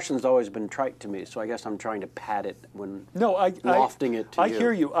 this question has always been trite to me, so I guess I'm trying to pad it when lofting it to you. I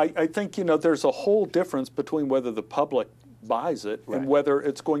hear you. I think, there's a whole difference between whether the public buys it and whether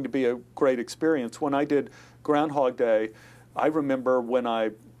it's going to be a great experience. When I did Groundhog Day, I remember when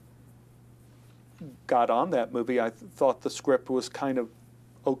I got on that movie, I thought the script was kind of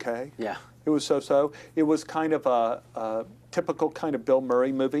okay. Yeah. It was so-so. It was kind of a typical kind of Bill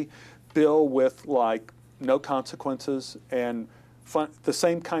Murray movie. Bill with, like, no consequences and fun, the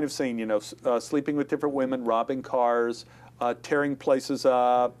same kind of scene, sleeping with different women, robbing cars, tearing places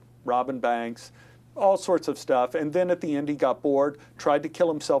up, robbing banks, all sorts of stuff. And then at the end he got bored, tried to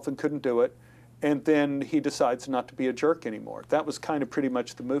kill himself and couldn't do it. And then he decides not to be a jerk anymore. That was kind of pretty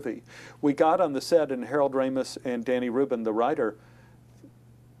much the movie. We got on the set, and Harold Ramis and Danny Rubin, the writer,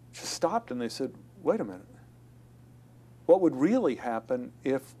 just stopped and they said, wait a minute. What would really happen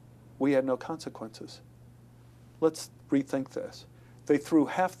if we had no consequences? Let's rethink this. They threw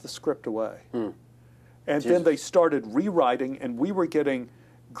half the script away. And then they started rewriting, and we were getting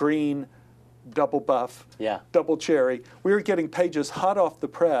green, double buff, double cherry. We were getting pages hot off the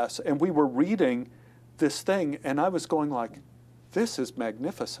press, and we were reading this thing, and I was going like, this is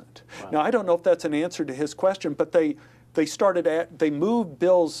magnificent. Wow. Now, I don't know if that's an answer to his question, but they moved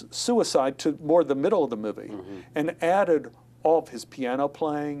Bill's suicide to more the middle of the movie and added all of his piano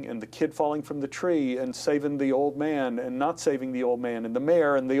playing and the kid falling from the tree and saving the old man and not saving the old man and the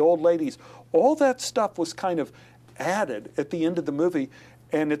mayor and the old ladies. All that stuff was kind of added at the end of the movie,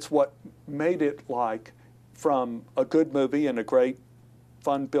 and it's what made it like from a good movie and a great,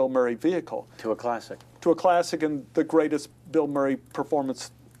 fun Bill Murray vehicle. To a classic. To a classic and the greatest Bill Murray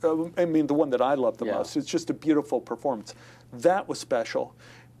performance, I mean the one that I love the most. It's just a beautiful performance. That was special.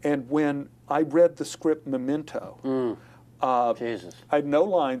 And when I read the script Memento, Jesus. I had no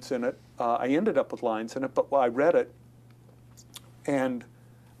lines in it. I ended up with lines in it, but I read it, and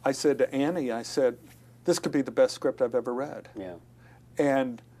I said to Annie, I said, this could be the best script I've ever read. Yeah.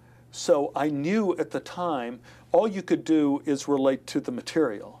 And so I knew at the time, all you could do is relate to the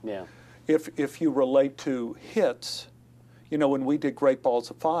material. Yeah. If you relate to hits, when we did Great Balls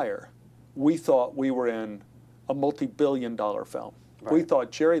of Fire, we thought we were in a multi-billion-dollar film. Right. We thought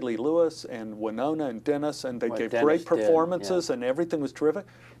Jerry Lee Lewis and Winona and Dennis, and they gave Dennis great performances, did, and everything was terrific.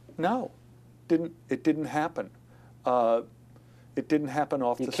 No, it didn't happen. It didn't happen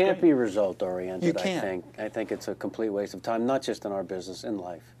off the screen. You can't be result-oriented, You can't. I think it's a complete waste of time, not just in our business, in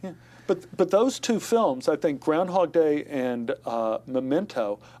life. Yeah. But those two films, I think Groundhog Day and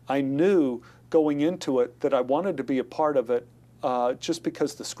Memento, I knew going into it that I wanted to be a part of it just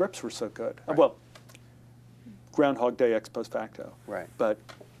because the scripts were so good. Right. Well, Groundhog Day ex post facto. Right. But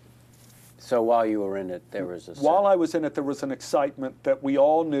so while you were in it, there was a... While I was in it, there was an excitement that we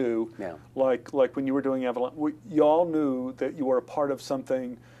all knew, Yeah. like when you were doing Avalon, you all knew that you were a part of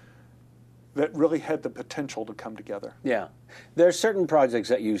something that really had the potential to come together. Yeah. There's certain projects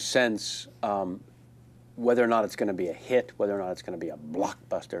that you sense whether or not it's going to be a hit, whether or not it's going to be a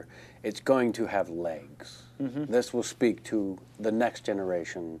blockbuster, it's going to have legs. This will speak to the next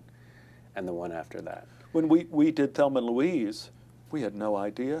generation and the one after that. When we did Thelma and Louise, we had no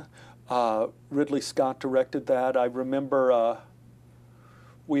idea. Ridley Scott directed that. I remember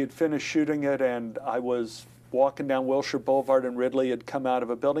we had finished shooting it, and I was walking down Wilshire Boulevard, and Ridley had come out of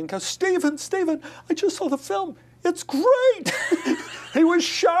a building and goes, Stephen, I just saw the film. It's great. He was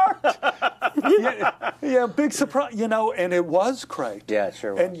shocked. Yeah, big surprise, you know, and it was great. Yeah, it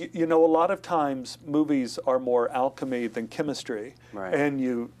sure was. And, you know, a lot of times movies are more alchemy than chemistry. Right.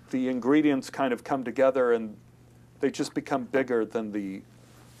 And the ingredients kind of come together, and they just become bigger than the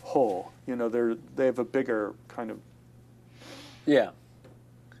whole. You know, they have a bigger kind of... Yeah.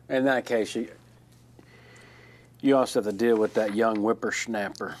 In that case, you also have to deal with that young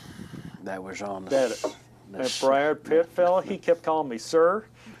whippersnapper that was on That Brad Pitt fella, he kept calling me, Sir,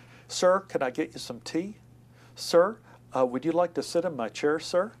 could I get you some tea? Sir, would you like to sit in my chair,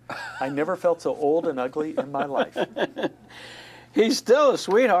 sir? I never felt so old and ugly in my life. He's still a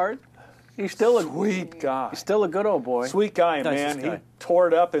sweetheart. He's still a sweet guy. He's still a good old boy. Sweet guy, man. He tore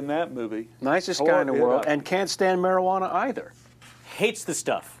it up in that movie. Nicest guy in the world, and can't stand marijuana either. Hates the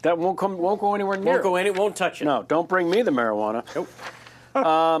stuff. That won't go anywhere near. Won't touch it. No, don't bring me the marijuana. Nope.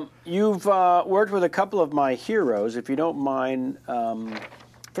 You've worked with a couple of my heroes, if you don't mind.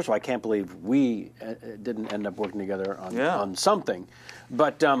 First of all, I can't believe we didn't end up working together on something.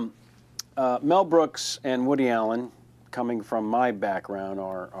 But Mel Brooks and Woody Allen, coming from my background,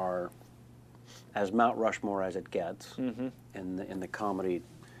 are as Mount Rushmore as it gets in the comedy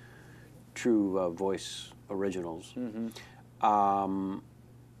true voice originals.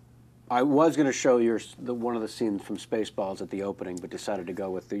 I was going to show one of the scenes from Spaceballs at the opening, but decided to go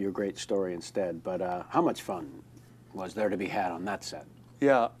with your great story instead. But how much fun was there to be had on that set?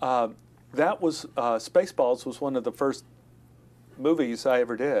 Yeah, that was Spaceballs was one of the first movies I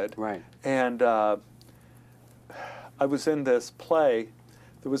ever did. Right. And I was in this play.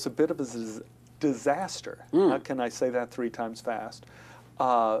 There was a bit of a disaster. How can I say that 3 times fast?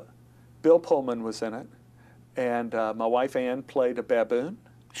 Bill Pullman was in it, and my wife Ann played a baboon.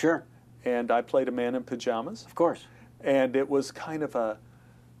 Sure. And I played a man in pajamas. Of course. And it was kind of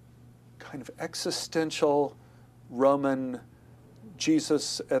existential Roman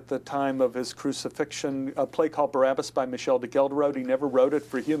Jesus at the time of his crucifixion, a play called Barabbas by Michel de Gelderode. He never wrote it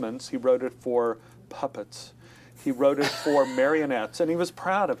for humans. He wrote it for puppets. He wrote it for marionettes, and he was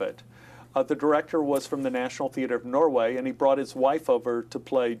proud of it. The director was from the National Theatre of Norway, and he brought his wife over to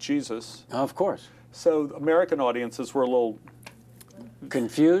play Jesus. Of course. So American audiences were a little...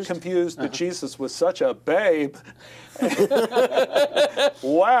 Confused that Jesus was such a babe.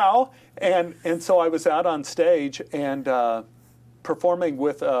 Wow. And so I was out on stage and performing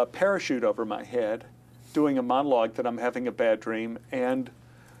with a parachute over my head, doing a monologue that I'm having a bad dream, and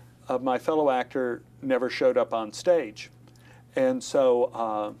my fellow actor never showed up on stage. And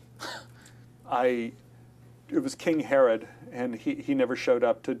so it was King Herod, and he never showed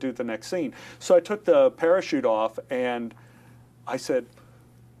up to do the next scene. So I took the parachute off, and I said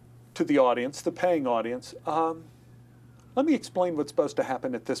to the audience, the paying audience, let me explain what's supposed to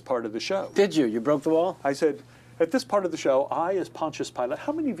happen at this part of the show. Did you? You broke the wall? I said, at this part of the show, I, as Pontius Pilate,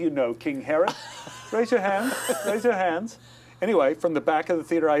 how many of you know King Herod? Raise your hands. Raise your hands. Anyway, from the back of the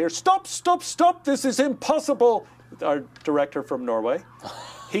theater, I hear, stop, stop, stop, this is impossible. Our director from Norway.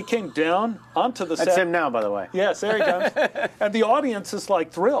 He came down onto the set. That's him now, by the way. Yes, there he comes. And the audience is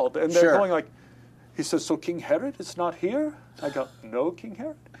like thrilled. And they're going like, he says, so King Herod is not here? I go, no, King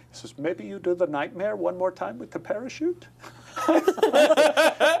Herod. He says, maybe you do the nightmare one more time with the parachute?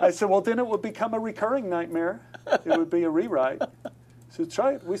 I said, well, then it would become a recurring nightmare. It would be a rewrite. So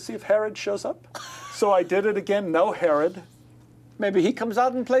try it. We see if Herod shows up. So I did it again. No Herod. Maybe he comes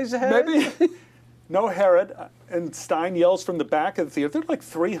out and plays the Herod? Maybe. No Herod. And Stein yells from the back of the theater. There are like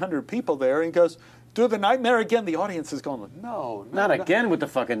 300 people there. And he goes, do the nightmare again. The audience is going, no. Not again with the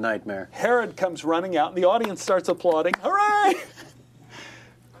fucking nightmare. Herod comes running out, and the audience starts applauding. Hooray!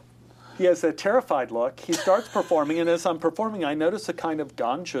 He has a terrified look. He starts performing, and as I'm performing, I notice a kind of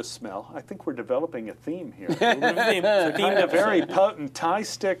ganja smell. I think we're developing a theme here. A very potent Thai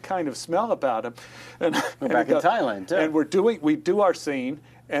stick kind of smell about him. And we're back in Thailand, too. And we do our scene,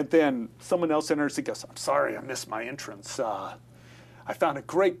 and then someone else enters. He goes, I'm sorry, I missed my entrance. I found a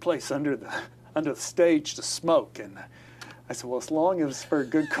great place under the stage to smoke. And I said, well, as long as it's for a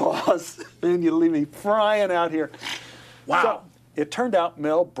good cause, then you leave me frying out here. Wow. So, it turned out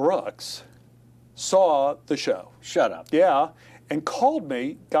Mel Brooks saw the show. Shut up. Yeah, and called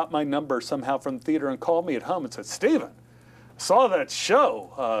me, got my number somehow from the theater, and called me at home and said, "Stephen, saw that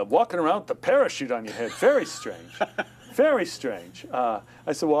show, walking around with the parachute on your head. Very strange, very strange." I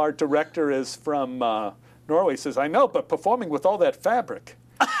said, "Well, our director is from Norway." He says, "I know, but performing with all that fabric."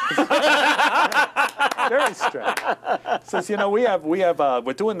 Very strange. Says, "You know,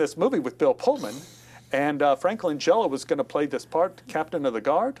 we're doing this movie with Bill Pullman, and Frank Langella was going to play this part, Captain of the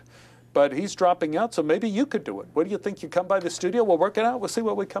Guard, but he's dropping out, so maybe you could do it. What do you think? You come by the studio, we'll work it out, we'll see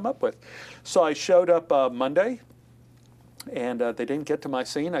what we come up with." So I showed up Monday, and they didn't get to my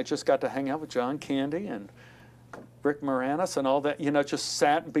scene. I just got to hang out with John Candy and Rick Moranis and all that, you know, just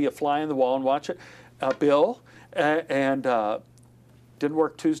sat and be a fly in the wall and watch it. Bill, and didn't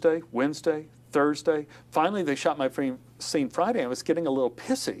work Tuesday, Wednesday, Thursday. Finally, they shot my scene Friday. I was getting a little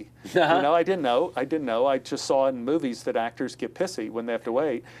pissy. You know, I didn't know. I just saw in movies that actors get pissy when they have to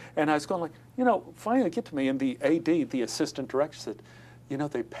wait. And I was going like, you know, finally get to me. And the AD, the assistant director, said, "You know,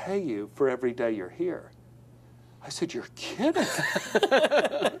 they pay you for every day you're here." I said, "You're kidding."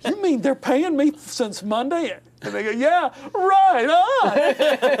 "You mean they're paying me since Monday?" And they go, "Yeah, right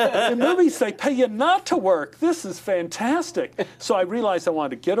on." In movies, they pay you not to work. This is fantastic. So I realized I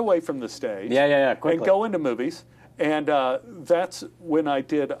wanted to get away from the stage. Quickly. And go into movies. And that's when I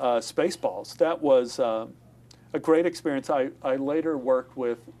did Spaceballs. That was a great experience. I later worked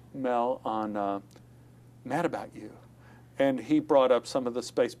with Mel on Mad About You. And he brought up some of the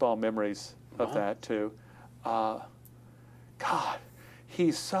Spaceball memories of that, too. God,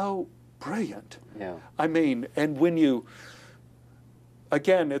 he's so brilliant. Yeah. I mean, and when you,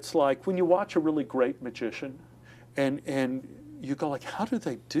 again, it's like when you watch a really great magician and you go like, how do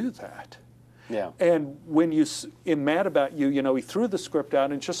they do that? Yeah. And when you, in Mad About You, you know, he threw the script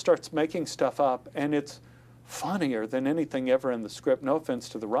out and just starts making stuff up, and it's funnier than anything ever in the script. No offense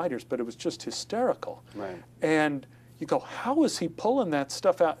to the writers, but it was just hysterical. Right. And you go, how is he pulling that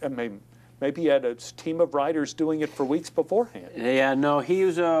stuff out? I mean, maybe he had a team of writers doing it for weeks beforehand. Yeah, no, he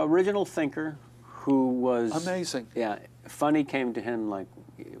was an original thinker who was... Amazing. Yeah, funny came to him like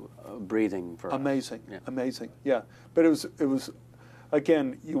breathing for Amazing, us. Yeah. amazing, yeah. But it was,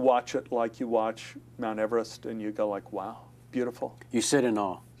 again, you watch it like you watch Mount Everest, and you go like, wow, beautiful. You sit in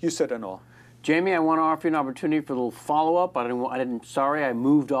awe. You sit in awe. Jamie, I want to offer you an opportunity for a little follow-up. Sorry, I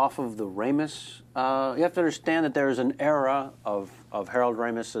moved off of the Ramis. You have to understand that there is an era of Harold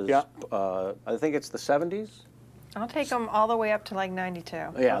Ramis's, I think it's the 70s? I'll take them all the way up to like 92.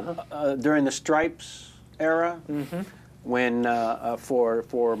 Yeah, during the Stripes era, when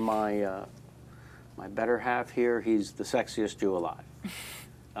for my better half here, he's the sexiest Jew alive.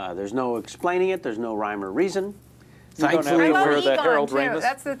 There's no explaining it. There's no rhyme or reason. Thankfully, I love for the Egon, Harold too. Ramis.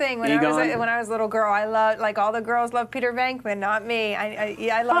 That's the thing. When I was a little girl, I loved, like all the girls loved Peter Venkman, not me.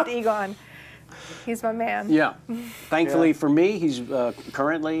 I loved Egon. He's my man. Yeah. Thankfully for me, he's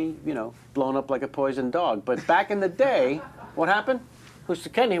currently, you know, blown up like a poisoned dog. But back in the day, what happened?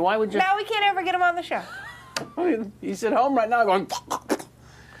 Mr. Kennedy, why would you... Now we can't ever get him on the show. He's at home right now going...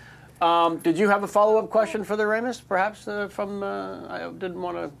 Did you have a follow-up question for the Ramis, perhaps, from... I didn't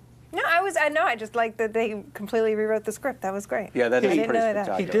want to... No, I just liked that they completely rewrote the script. That was great. Yeah, that is didn't pretty know that.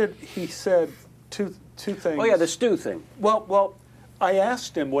 spectacular. He said two things. Oh, yeah, the stew thing. Well, I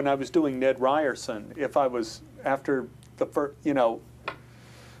asked him when I was doing Ned Ryerson if I was, after the first, you know,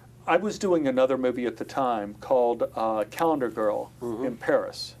 I was doing another movie at the time called Calendar Girl in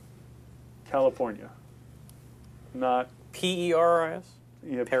Paris, California. Not... P-E-R-R-I-S?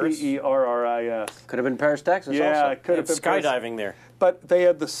 Yeah, Paris? P-E-R-R-I-S. Could have been Paris, Texas Yeah, also. it could have been Paris. Skydiving there. But they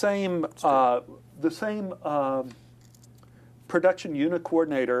had the same production unit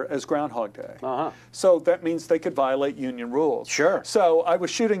coordinator as Groundhog Day. So that means they could violate union rules. Sure. So I was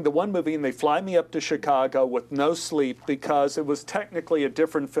shooting the one movie, and they fly me up to Chicago with no sleep because it was technically a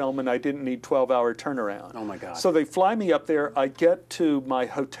different film, and I didn't need 12-hour turnaround. Oh, my God. So they fly me up there. I get to my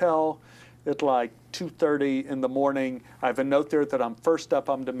hotel at like 2:30 in the morning. I have a note there that I'm first up.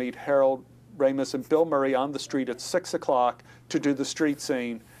 I'm to meet Harold Ramis and Bill Murray on the street at 6 o'clock to do the street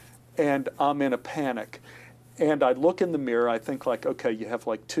scene, and I'm in a panic. And I look in the mirror, I think like, okay, you have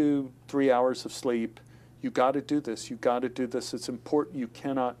like 2-3 hours of sleep. You got to do this. You got to do this. It's important. You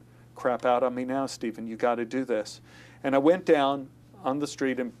cannot crap out on me now, Stephen. You got to do this. And I went down on the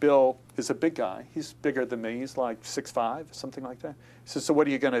street, and Bill is a big guy. He's bigger than me. He's like 6'5", something like that. He says, so what are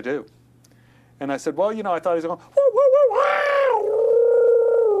you going to do? And I said, well, you know, I thought he was going, woo, woo, woo,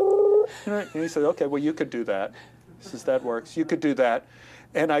 woo. And he said, okay, well, you could do that. He says, that works. You could do that.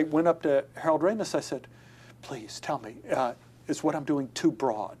 And I went up to Harold Ramis. I said, please tell me, is what I'm doing too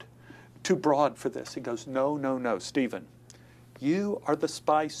broad? Too broad for this? He goes, no, no, no, Stephen. You are the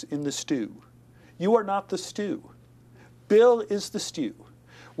spice in the stew. You are not the stew. Bill is the stew.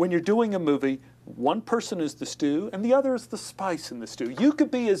 When you're doing a movie, one person is the stew and the other is the spice in the stew. You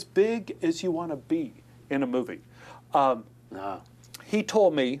could be as big as you want to be in a movie. He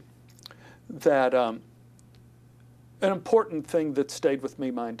told me that an important thing that stayed with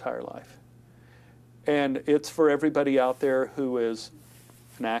me my entire life, and it's for everybody out there who is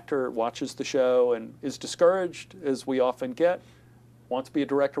an actor, watches the show, and is discouraged, as we often get, wants to be a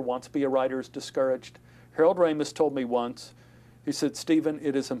director, wants to be a writer, is discouraged. Harold Ramis told me once, he said, Stephen,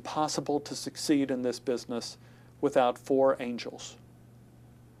 it is impossible to succeed in this business without 4 angels.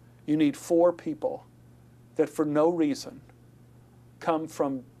 You need 4 people that for no reason come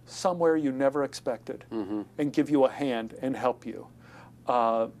from somewhere you never expected and give you a hand and help you.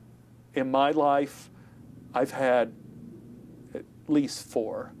 In my life, I've had at least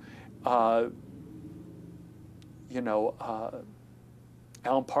 4. Alan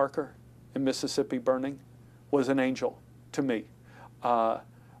Parker in Mississippi Burning was an angel to me. I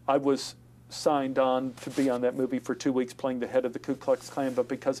was signed on to be on that movie for 2 weeks playing the head of the Ku Klux Klan, but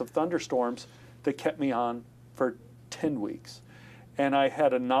because of thunderstorms, they kept me on for 10 weeks. And I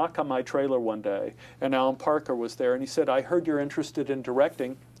had a knock on my trailer one day, and Alan Parker was there, and he said, I heard you're interested in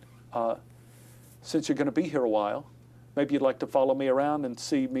directing. Since you're going to be here a while, maybe you'd like to follow me around and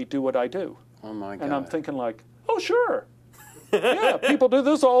see me do what I do. Oh, my God. And I'm thinking like, oh, sure. Yeah, people do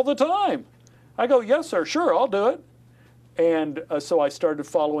this all the time. I go, yes, sir, sure, I'll do it. And so I started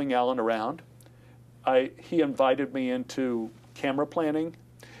following Alan around. He invited me into camera planning.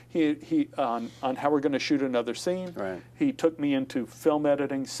 He on how we're going to shoot another scene. Right. He took me into film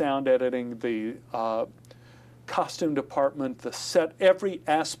editing, sound editing, the costume department, the set, every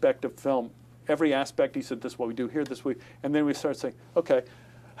aspect of film. Every aspect, he said, this is what we do here, this week. And then we started saying, okay,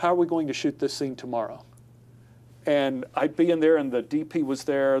 how are we going to shoot this scene tomorrow? And I'd be in there, and the DP was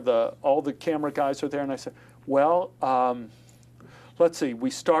there, all the camera guys are there, and I said, well, let's see,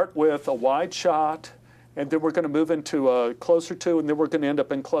 we start with a wide shot, and then we're going to move into a closer to, and then we're going to end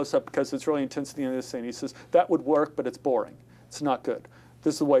up in close-up because it's really intense at the end of the scene. He says, that would work, but it's boring. It's not good.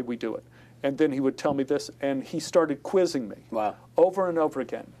 This is the way we do it. And then he would tell me this, and he started quizzing me over and over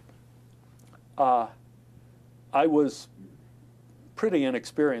again. I was pretty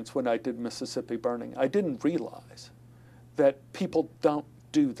inexperienced when I did Mississippi Burning. I didn't realize that people don't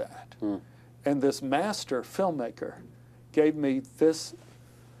do that. And this master filmmaker gave me this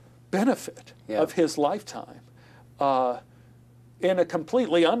benefit of his lifetime in a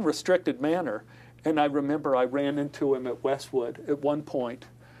completely unrestricted manner. And I remember I ran into him at Westwood at one point,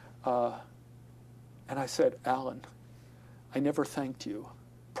 and I said, Alan, I never thanked you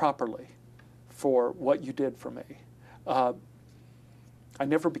properly for what you did for me. I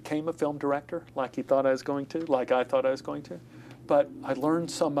never became a film director like he thought I was going to, like I thought I was going to, but I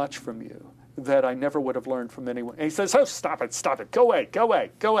learned so much from you that I never would have learned from anyone. And he says, oh, stop it, go away, go away,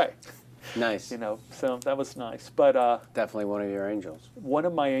 go away. Nice. You know, so that was nice. But definitely one of your angels. One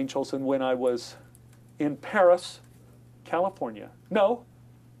of my angels, and when I was in Paris, California, no,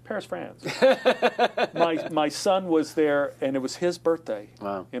 Paris, France. my son was there, and it was his birthday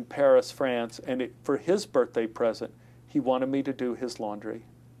in Paris, France, and for his birthday present, he wanted me to do his laundry.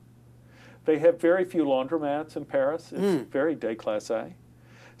 They have very few laundromats in Paris. It's very déclassé.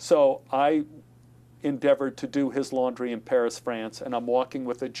 So I endeavored to do his laundry in Paris, France, and I'm walking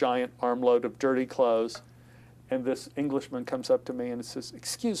with a giant armload of dirty clothes, and this Englishman comes up to me and says,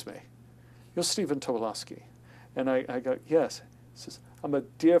 excuse me, you're Stephen Tobolowsky. And I go, yes. He says, I'm a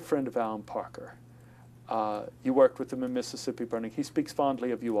dear friend of Alan Parker. You worked with him in Mississippi Burning. He speaks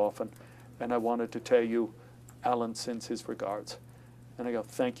fondly of you often, and I wanted to tell you Alan sends his regards. And I go,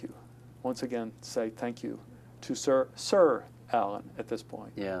 thank you. Once again, say thank you to Sir Alan at this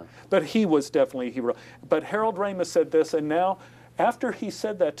point. Yeah. But he was definitely a hero. But Harold Ramis said this, and now, after he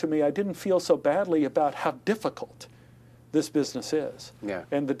said that to me, I didn't feel so badly about how difficult this business is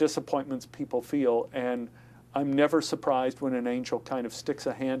and the disappointments people feel. And I'm never surprised when an angel kind of sticks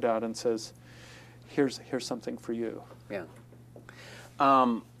a hand out and says, here's something for you. Yeah.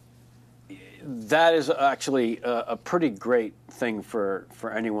 That is actually a pretty great thing for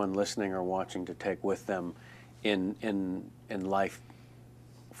anyone listening or watching to take with them in life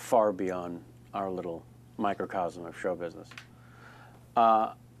far beyond our little microcosm of show business.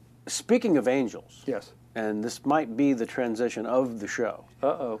 Speaking of angels. Yes. And this might be the transition of the show.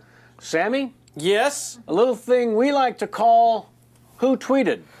 Uh-oh. Sammy? Yes? A little thing we like to call Who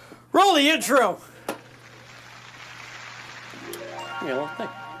Tweeted? Roll the intro! Yeah, little thing.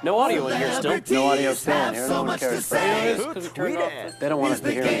 No audio in here still. No audio stand here. No one cares for it. Because we turned it off. They don't want us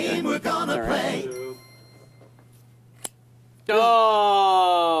to hear anything. We're gonna play.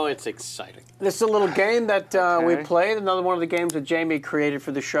 Oh, it's That's exciting. This is a little game that we Okay. played. Another one of the games that Jamie created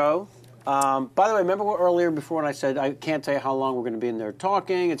for the show. By the way, remember earlier before when I said I can't tell you how long we're going to be in there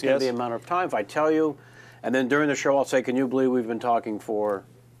talking. It's going to be a matter of time if I tell you. And then during the show, I'll say, can you believe we've been talking for...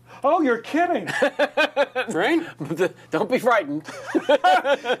 Oh, you're kidding. Right? Don't be frightened.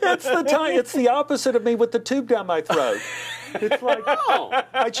 It's the time. It's the opposite of me with the tube down my throat. It's like, Oh,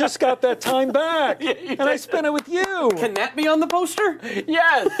 I just got that time back, and I spent it with you. can that be on the poster?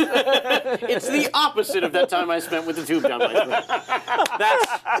 Yes. It's the opposite of that time I spent with the tube down my throat.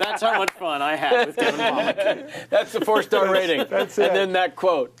 That's how much fun I had with Kevin Pollak. That's the 4-star rating. That's And it. then that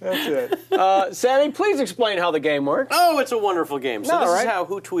quote. That's it. Sammy, please explain how the game works. Oh, it's a wonderful game. So No, this is right? how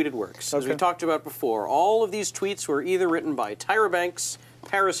Who Tweeted works. As we Okay. talked about before, all of these tweets were either written by Tyra Banks,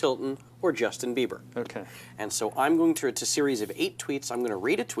 Paris Hilton, or Justin Bieber. Okay. And so I'm going to, it's a series of 8 tweets. I'm going to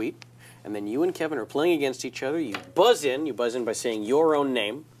read a tweet, and then you and Kevin are playing against each other. You buzz in by saying your own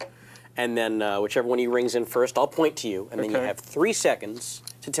name, and then whichever one of you rings in first, I'll point to you, and then you Okay. have 3 seconds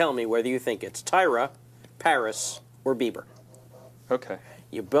to tell me whether you think it's Tyra, Paris, or Bieber. Okay.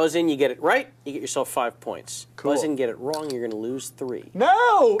 You buzz in, you get it right, you get yourself 5 points. Cool. Buzz in, get it wrong, you're going to lose 3.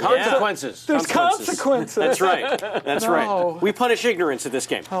 No. Consequences. There's consequences. That's right. That's No. right. We punish ignorance at this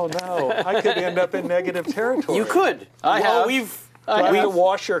game. Oh no! I could end up in negative territory. You could. I well, have. we've. Do I have to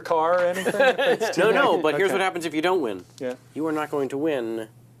wash your car or anything? if it's too No, negative? but here's Okay. what happens if you don't win. Yeah. You are not going to win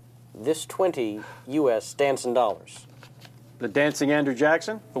this 20 U.S. dancing dollars. The dancing Andrew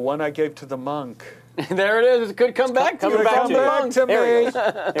Jackson. The one I gave to the monk. There it is. It could come back. coming to you. back Come to you. back to There he me.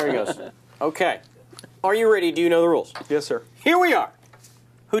 goes. There he goes. Okay. Are you ready? Do you know the rules? Yes, sir. Here we are.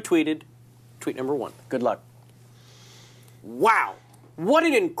 Who tweeted? Tweet number 1. Good luck. Wow. What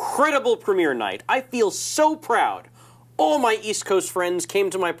an incredible premiere night. I feel so proud. All my East Coast friends came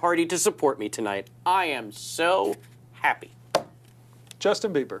to my party to support me tonight. I am so happy.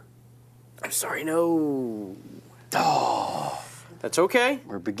 Justin Bieber. I'm sorry, no. Oh. That's okay.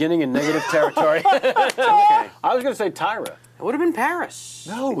 We're beginning in negative territory. Okay. I was going to say Tyra. It would have been Paris.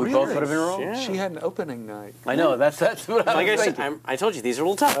 No, We really? both would have been wrong. Yeah. She had an opening night. I know. That's what I Like I was said, thinking. I told you, these are a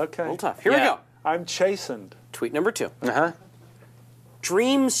little tough. Okay. A little tough. Here we Yeah. go. I'm chastened. Tweet number 2. Uh-huh.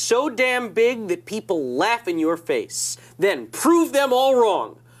 Dream so damn big that people laugh in your face. Then prove them all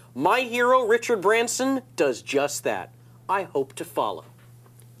wrong. My hero, Richard Branson, does just that. I hope to follow.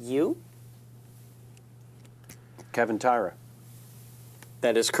 You? Kevin Tyra.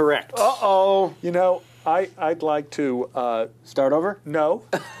 That is correct. Uh-oh. You know, I'd like to, Start over? no.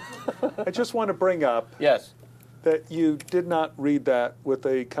 I just want to bring up Yes. that you did not read that with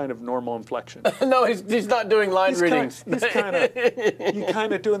a kind of normal inflection. No, he's not doing line readings. He's kind of, you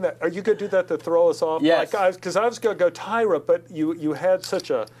kind of doing that. Are you going to do that to throw us off? Yes. Because I was going to go Tyra, but you had such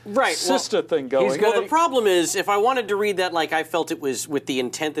a Right, well, sister thing going. he's Well, gonna- the problem is, if I wanted to read that like I felt it was with the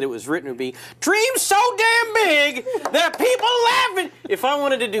intent that it was written, it would be, dream so damn big that people laughing. If I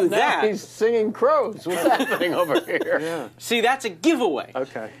wanted to do Now that, he's singing crows. What's happening over here? Yeah. see, that's a giveaway.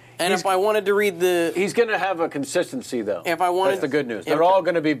 Okay. And if I wanted to read the... He's going to have a consistency, though. If I wanted- That's the good news. if- They're all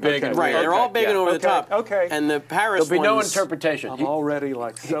going to be big and Right, weird. they're all big and over the Okay, top. okay. And the Paris There'll be no ones- interpretation. I'm already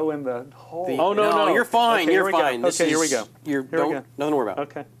like so in the hole. Oh, no. you're fine. Okay, here you're we go. fine. This Okay, here we is- go. You're, Here we don't, go. nothing to worry about.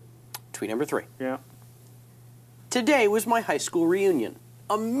 Okay. Tweet number 3. Yeah. Today was my high school reunion.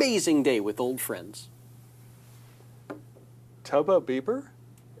 Amazing day with old friends. Tobo Bieber?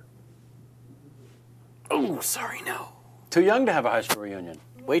 Oh, sorry, no. Too young to have a high school reunion.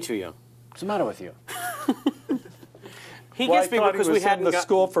 Way too young. What's the matter with you? He Well, I gets me thought because he we was in hadn't the got...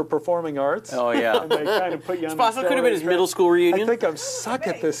 school for performing arts. Oh, yeah. And they kind of put you on It's possible it could have been his middle school I reunion. think I'm suck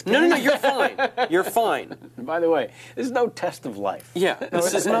at this game. No, you're fine. You're fine. By the way, this is no test of life. Yeah, this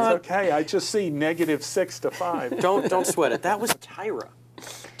is It's not... okay. I just see -6 to 5. Don't sweat it. That was Tyra.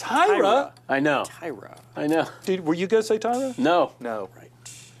 Tyra? I know. Tyra. I know. Were you going to say Tyra? No. No. Right.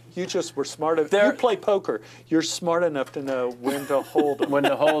 You just were smart enough. There- You play poker. You're smart enough to know when to hold them. When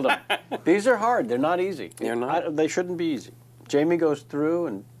to hold them. These are hard. They're not easy. They're not? They shouldn't be easy. Jamie goes through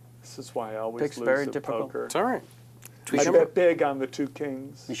and This is why I always Picks lose very at difficult. poker. It's all right. Tweet I number... bet big on the 2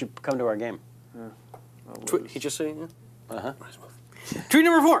 kings. you should come to our game. Tweet, he just saying, yeah? Uh-huh. Tweet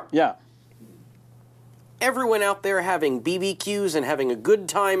number 4. Yeah. Everyone out there having BBQs and having a good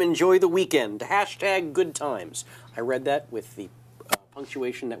time, enjoy the weekend. Hashtag good times. I read that with the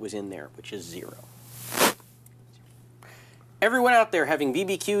punctuation that was in there, which is 0. Everyone out there having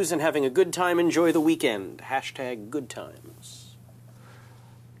BBQs and having a good time, enjoy the weekend. Hashtag good times.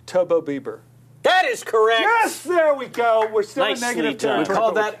 Tobo Bieber. That is correct. Yes, there we go. We're still Nicely in negative done. We territory.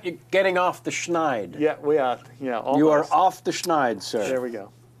 call that getting off the schneid. Yeah, we are. Yeah, almost. You are off the schneid, sir. There we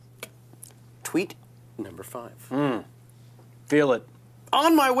go. Tweet number 5. Feel it.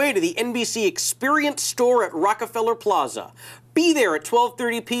 On my way to the NBC Experience store at Rockefeller Plaza. Be there at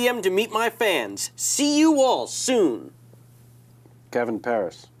 12:30 p.m. to meet my fans. See you all soon. Kevin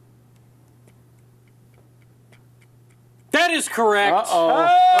Paris. That is correct.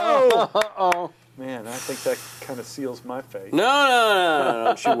 Oh! Uh-oh. Man, I think that kind of seals my fate. No,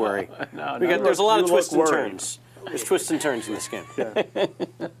 don't you worry. There's a lot of you twists look and worried. turns. There's twists and turns in this game. Yeah.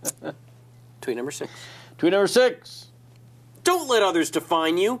 Tweet number 6. Tweet number 6. Don't let others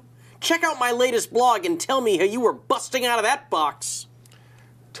define you. Check out my latest blog and tell me how you were busting out of that box.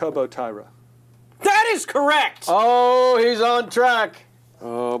 Tobo Tyra. That is correct. Oh, he's on track.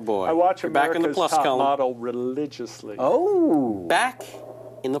 Oh boy. I watch You're back in the America's plus Top column. Model religiously. Oh. Back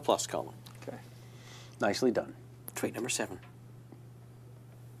in the plus column. Okay. Nicely done. Tweet number 7.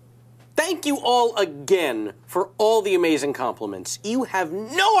 Thank you all again for all the amazing compliments. You have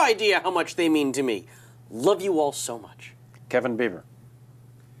no idea how much they mean to me. Love you all so much. Kevin Beaver.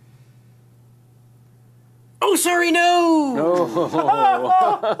 Oh, sorry, no. No.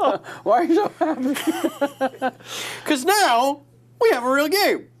 Why are you so happy? Because now we have a real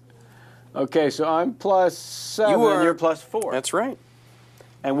game. Okay, so I'm plus 7 and you're plus 4. That's right.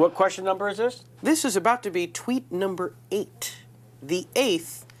 And what question number is this? This is about to be tweet number 8. The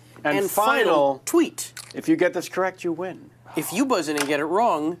 8th And final tweet. If you get this correct, you win. If you buzz in and get it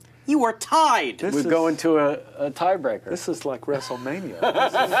wrong, you are tied. We go into a tiebreaker. This is like WrestleMania.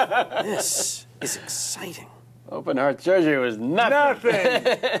 This is exciting. Open heart surgery was nothing.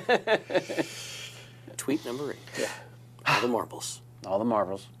 Nothing. Tweet number 8. Yeah. All the marbles. All the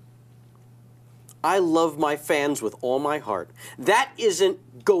marbles. I love my fans with all my heart. That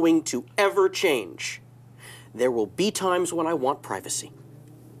isn't going to ever change. There will be times when I want privacy.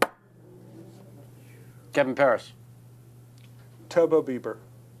 Kevin Paris. Tobo Bieber.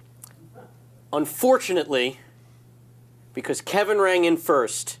 Unfortunately, because Kevin rang in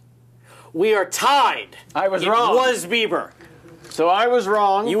first, we are tied. I was it wrong. It was Bieber. So I was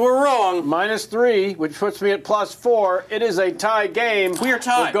wrong. You were wrong. Minus 3, which puts me at plus 4. It is a tie game. We are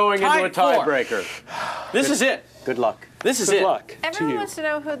tied. We're going into a Tied 4. tiebreaker. This is it. Good luck. This is Good it. luck Everyone to you. wants to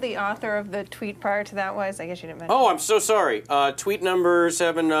know who the author of the tweet prior to that was. I guess you didn't mention. Oh, I'm so sorry. Tweet number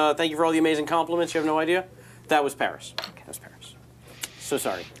 7. Thank you for all the amazing compliments. You have no idea? That was Paris. Okay. That was Paris. So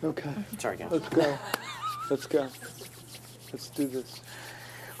sorry. Okay. Sorry, guys. Let's go. Let's go. Let's do this.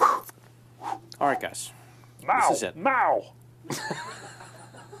 All right, guys. Mow. This is it. Mow.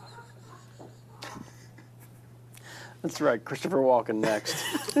 That's right. Christopher Walken next.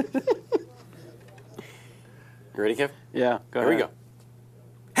 You ready, Kev? Yeah, go Here we ahead.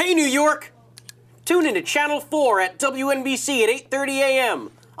 go. Hey, New York! Tune into Channel 4 at WNBC at 8:30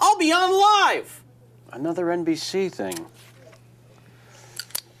 a.m. I'll be on live! Another NBC thing.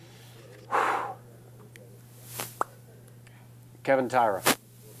 Kevin Tyra.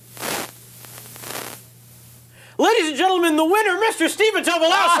 Ladies and gentlemen, the winner, Mr. Stephen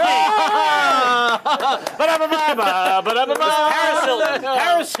Tobolowsky!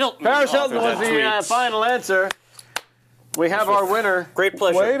 Paris Hilton. Paris Hilton. Paris Hilton authored was that the tweet. final answer. We have our winner. Great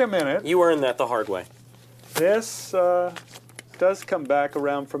pleasure. Wait a minute. You earned that the hard way. This does come back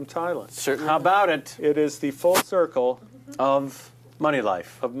around from Thailand. Certainly. How about it? It is the full circle Of Money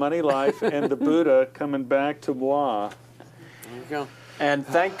Life. of Money Life and the Buddha coming back to moi. There you go. And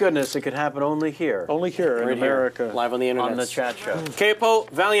thank goodness it could happen only here. Only here Right in here, America. live on the internet. On the chat show. Capo,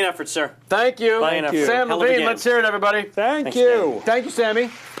 valiant effort, sir. Thank you. Thank you. Sam Hell of a Levine, game. let's hear it, everybody. Thank Thanks, you. Thank you,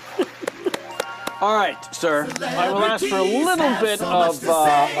 Sammy. All right, sir. I will ask for a little bit of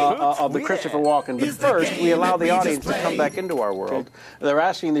the Christopher Walken, but first we allow the audience to come back into our world. They're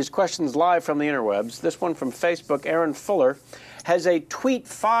asking these questions live from the interwebs. This one from Facebook, Aaron Fuller, has a tweet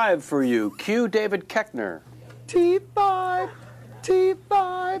 5 for you. Cue David Keckner. T5,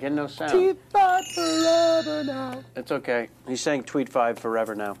 T5, Again, no sound. T5 forever now. It's okay. He's saying tweet 5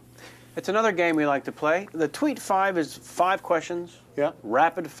 forever now. It's another game we like to play. The tweet 5 is 5 questions. Yeah.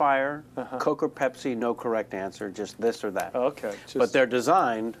 Rapid fire, Coke or Pepsi, no correct answer, just this or that. Okay. But they're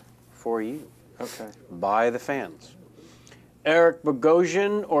designed for you, okay. by the fans. Eric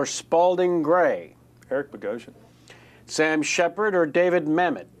Bogosian or Spalding Gray? Eric Bogosian, Sam Shepard or David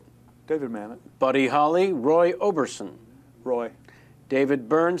Mamet? David Mamet, Buddy Holly, Roy Oberson? Roy. David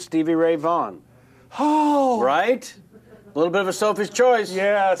Byrne, Stevie Ray Vaughan? Oh. Right? A little bit of a Sophie's choice.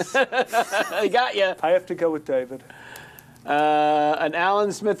 Yes. I got you. I have to go with David. An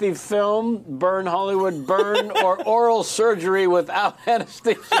Alan Smithy film, Burn Hollywood Burn, or oral surgery without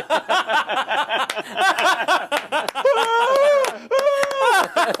anesthesia?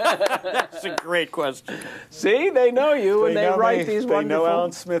 That's a great question. See, they know you and they know write me. these They wonderful. know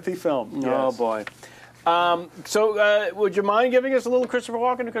Alan Smithy film. Oh Yes. boy. So, would you mind giving us a little Christopher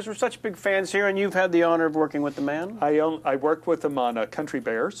Walken, because we're such big fans here, and you've had the honor of working with the man? I worked with him on Country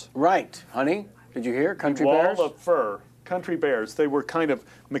Bears. Right, honey. Did you hear Country Bears? Wall of Fur. Country Bears. They were kind of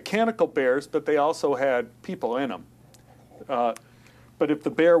mechanical bears, but they also had people in them. But if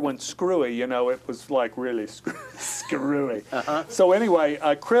the bear went screwy, you know, it was like really screwy. So anyway,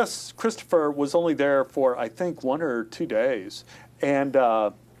 Christopher was only there for, I think, 1 or 2 days. And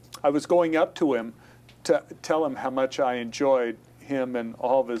I was going up to him to tell him how much I enjoyed him and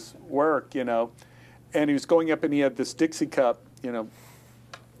all of his work, you know. And he was going up and he had this Dixie cup, you know,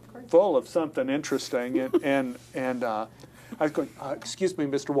 full of something interesting. And I was going, excuse me,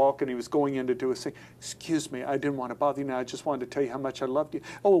 Mr. Walken. He was going in to do a thing. Excuse me, I didn't want to bother you now. I just wanted to tell you how much I loved you.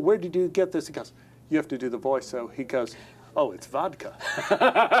 Oh, where did you get this? He goes, you have to do the voice. So he goes, oh, it's vodka.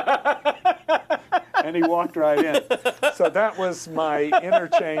 And he walked right in. So that was my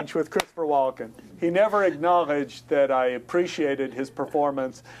interchange with Christopher Walken. He never acknowledged that I appreciated his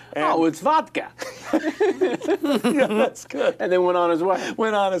performance. And Oh, it's vodka. yeah, that's good. And then went on his way.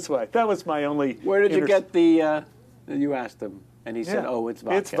 Went on his way. That was my only. Where did you get the? You asked him, and he said, Yeah. "Oh, it's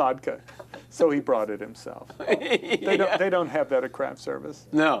vodka." It's vodka. So he brought it himself. They don't have that at craft service.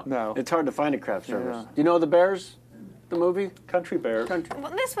 No, No. It's hard to find at craft service. Yeah. Do you know the Bears, the movie? Country Bears.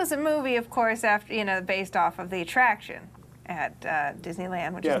 Well, this was a movie, of course, after based off of the attraction at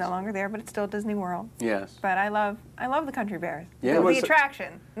Disneyland, which is Yes. no longer there, but it's still Disney World. Yes. But I love the Country Bears. Yeah. The It was-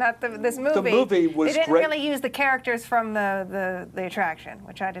 attraction, not this movie. movie was They didn't great. really use the characters from the attraction,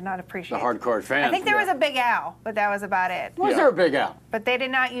 which I did not appreciate. The hardcore fans. I think there was a Big Al, but that was about it. Was Yeah. there a Big Al? But they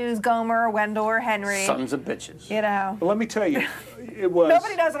did not use Gomer, Wendell, or Henry. Sons of bitches. You know. But let me tell you, it was.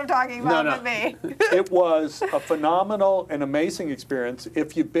 Nobody knows what I'm talking about No, no. but me. It was a phenomenal and amazing experience.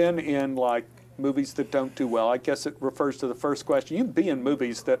 If you've been in like movies that don't do well, I guess it refers to the first question. You can be in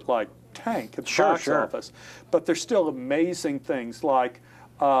movies that like tank at the box office, but there's still amazing things like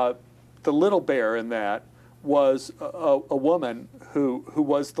the little bear in that was a woman who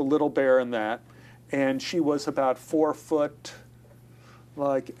was the little bear in that, and she was about 4 foot,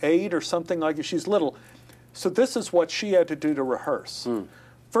 like 8 or something like that. She's little. So this is what she had to do to rehearse.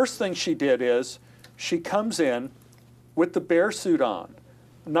 First thing she did is she comes in with the bear suit on,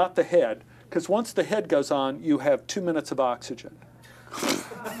 not the head, because once the head goes on, you have 2 minutes of oxygen.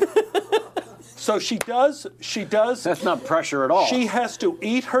 So she does. That's not pressure at all. She has to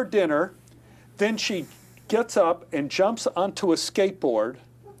eat her dinner, then she gets up and jumps onto a skateboard,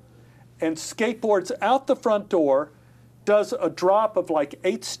 and skateboards out the front door, does a drop of like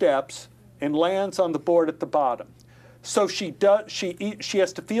 8 steps, and lands on the board at the bottom. So she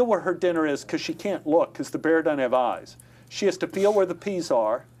has to feel where her dinner is because she can't look because the bear doesn't have eyes. She has to feel where the peas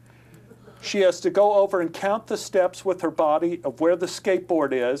are. She has to go over and count the steps with her body of where the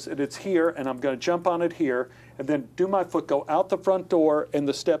skateboard is, and it's here, and I'm going to jump on it here, and then do my foot, go out the front door, and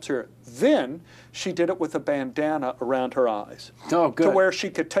the steps here. Then she did it with a bandana around her eyes. Oh, good. To where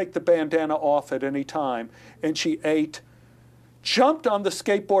she could take the bandana off at any time, and she ate, jumped on the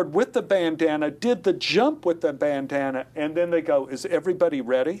skateboard with the bandana, did the jump with the bandana, and then they go, is everybody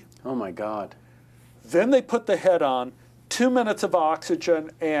ready? Oh my God. Then they put the head on, 2 minutes of oxygen,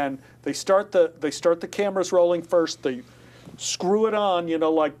 and they start the cameras rolling first. They screw it on, you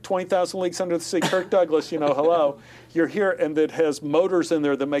know, like 20,000 Leagues Under the Sea. Kirk Douglas, you know, hello, you're here, and it has motors in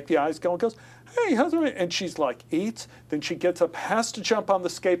there that make the eyes go and goes, hey, how's it? And she's like, eats. Then she gets up, has to jump on the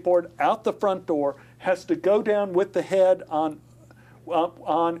skateboard out the front door, has to go down with the head on,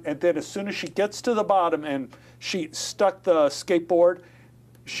 and then as soon as she gets to the bottom, and she stuck the skateboard,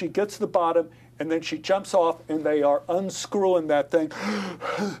 she gets to the bottom, and then she jumps off, and they are unscrewing that thing.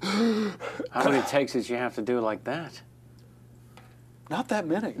 How many takes did you have to do like that? Not that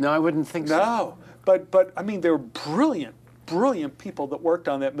many. No, I wouldn't think so. No, but I mean, there were brilliant people that worked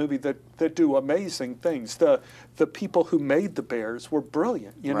on that movie that do amazing things. The people who made the bears were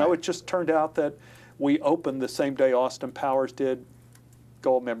brilliant. You know, Right. it just turned out that we opened the same day Austin Powers did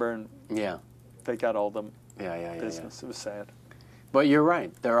Goldmember, and Yeah. they got all the Yeah. business. It was sad. But you're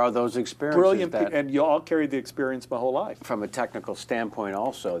right. There are those experiences Brilliant, that, and you all carried the experience my whole life. from a technical standpoint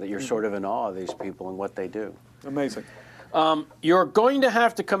also, that you're sort of in awe of these people and what they do. Amazing. You're going to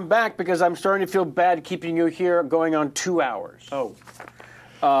have to come back because I'm starting to feel bad keeping you here going on 2 hours. Oh,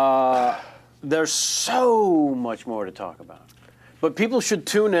 There's so much more to talk about. But people should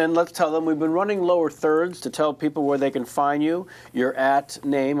tune in. Let's tell them. We've been running lower thirds to tell people where they can find you, your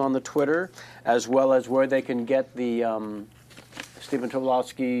 @name on the Twitter, as well as where they can get the Stephen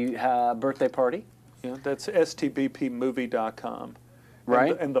Tobolowsky birthday party. yeah, that's stbpmovie.com.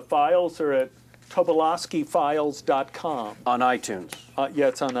 Right. And the files are at Tobolowskyfiles.com. On iTunes. Yeah,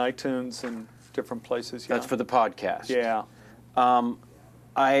 it's on iTunes and different places. Yeah. That's for the podcast. Yeah.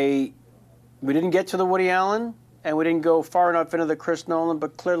 We didn't get to the Woody Allen, and we didn't go far enough into the Chris Nolan,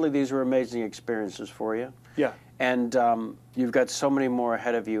 but clearly these were amazing experiences for you. Yeah. And you've got so many more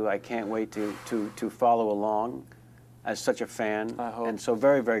ahead of you. I can't wait to follow along as such a fan. I hope. And so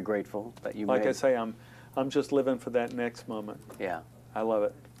very, very grateful that you Like made. I say, I'm just living for that next moment. Yeah. I love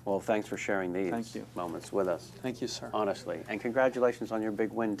it. Well, thanks for sharing these Thank you. moments with us. Thank you, sir. Honestly. And congratulations on your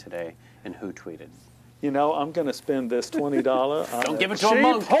big win today in Who Tweeted. You know, I'm going to spend this $20 on Don't a give it to a cheap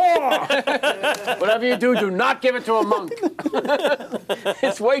monk. whore. Whatever you do not give it to a monk.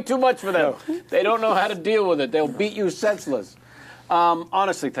 It's way too much for them. They don't know how to deal with it. They'll beat you senseless.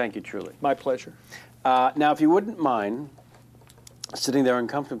 Honestly, thank you, truly. My pleasure. Now, if you wouldn't mind sitting there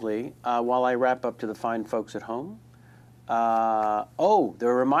uncomfortably while I wrap up to the fine folks at home.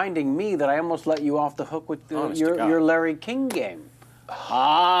 They're reminding me that I almost let you off the hook with your Larry King game.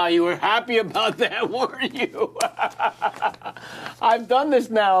 You were happy about that, weren't you? I've done this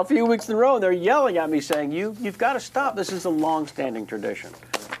now a few weeks in a row, and they're yelling at me saying, you've got to stop. This is a long-standing tradition.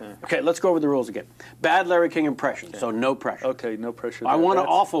 Okay, let's go over the rules again. Bad Larry King impression, so no pressure. Okay, no pressure. I want an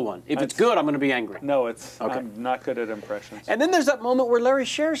awful one. If it's good, I'm going to be angry. No, Okay. I'm not good at impressions. And then there's that moment where Larry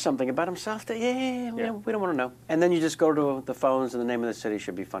shares something about himself that, we don't want to know. And then you just go to the phones, and the name of the city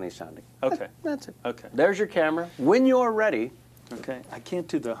should be funny sounding. Okay. That's it. Okay. There's your camera. When you're ready. Okay. I can't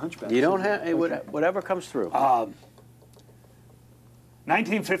do the hunchback. You don't have, whatever comes through.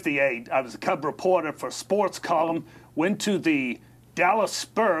 1958, I was a Cub reporter for a sports column, went to the Dallas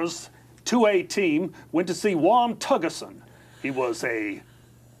Spurs 2A team, went to see Juan Tuggerson. He was a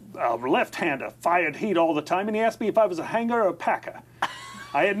left-hander, fired heat all the time, and he asked me if I was a hanger or a packer.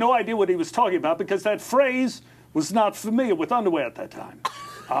 I had no idea what he was talking about because that phrase was not familiar with underwear at that time.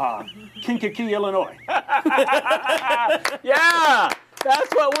 Kankakee, Illinois. Yeah,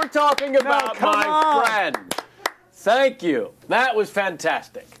 that's what we're talking about, my friend. Thank you. That was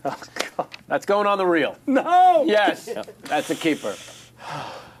fantastic. Oh, God. That's going on the reel. No! Yes, that's a keeper.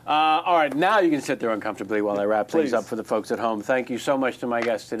 All right, now you can sit there uncomfortably while I wrap things up for the folks at home. Thank you so much to my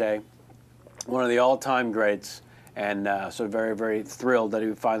guest today. One of the all-time greats, and so very, very thrilled that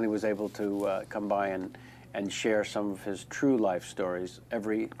he finally was able to come by and share some of his true life stories,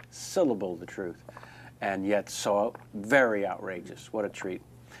 every syllable the truth, and yet so very outrageous. What a treat.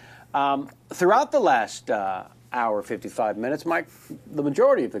 Throughout the last hour, 55 minutes, the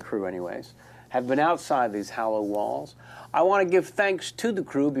majority of the crew anyways, have been outside these hollow walls. I want to give thanks to the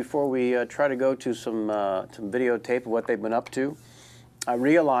crew before we try to go to some videotape of what they've been up to. I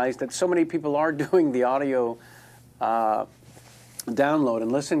realized that so many people are doing the audio download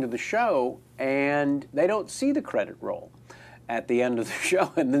and listening to the show, and they don't see the credit roll at the end of the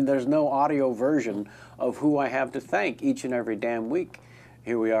show, and then there's no audio version of who I have to thank each and every damn week.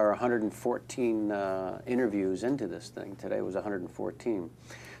 Here we are, 114 interviews into this thing. Today was 114.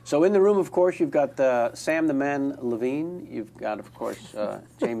 So in the room, of course, you've got Sam the Man Levine. You've got, of course,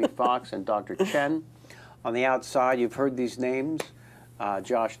 Jamie Foxx and Dr. Chen. On the outside, you've heard these names.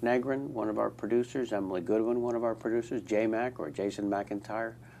 Josh Negrin, one of our producers. Emily Goodwin, one of our producers. J-Mac, or Jason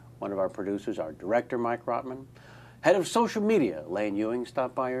McIntyre, one of our producers. Our director, Mike Rotman. Head of social media, Lane Ewing,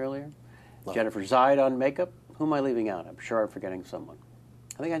 stopped by earlier. Jennifer Zide on makeup. Who am I leaving out? I'm sure I'm forgetting someone.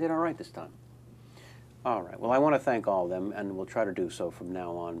 I think I did all right this time. All right. Well, I want to thank all of them, and we'll try to do so from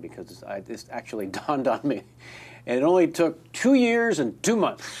now on because this actually dawned on me. And it only took 2 years and 2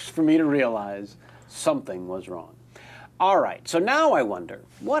 months for me to realize something was wrong. All right. So now I wonder,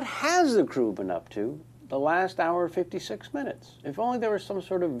 what has the crew been up to the last hour 56 minutes? If only there was some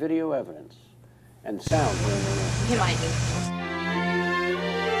sort of video evidence and sound. He might be.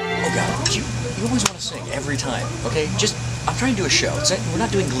 Oh, God, you always want to sing every time, okay? Just, I'm trying to do a show. We're not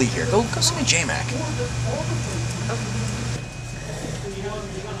doing Glee here. Go sing a J-Mac.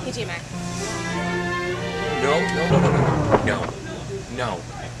 Hey, J-Mac. No.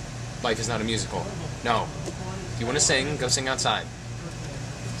 Life is not a musical. No. If you want to sing, go sing outside.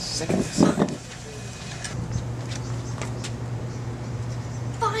 Sick of this.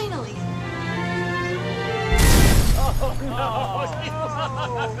 Finally.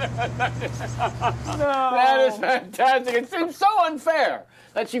 That is fantastic. It seems so unfair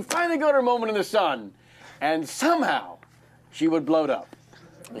that she finally got her moment in the sun, and somehow she would bloat up.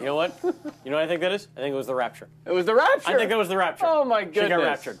 You know what? You know what I think that is? I think it was the rapture. It was the rapture? I think it was the rapture. Oh, my goodness. She got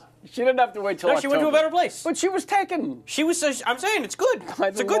raptured. She didn't have to wait till No, October. she went to a better place. But she was taken. She was. I'm saying it's good.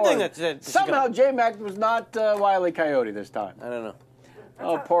 It's a good thing that somehow J-Mac was not Wile E. Coyote this time. I don't know.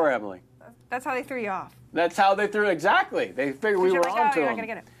 Oh, poor Emily. That's how they threw you off. That's how they threw. Exactly. They figured we were You're like, on to you're them. not gonna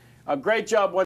get it. A great job.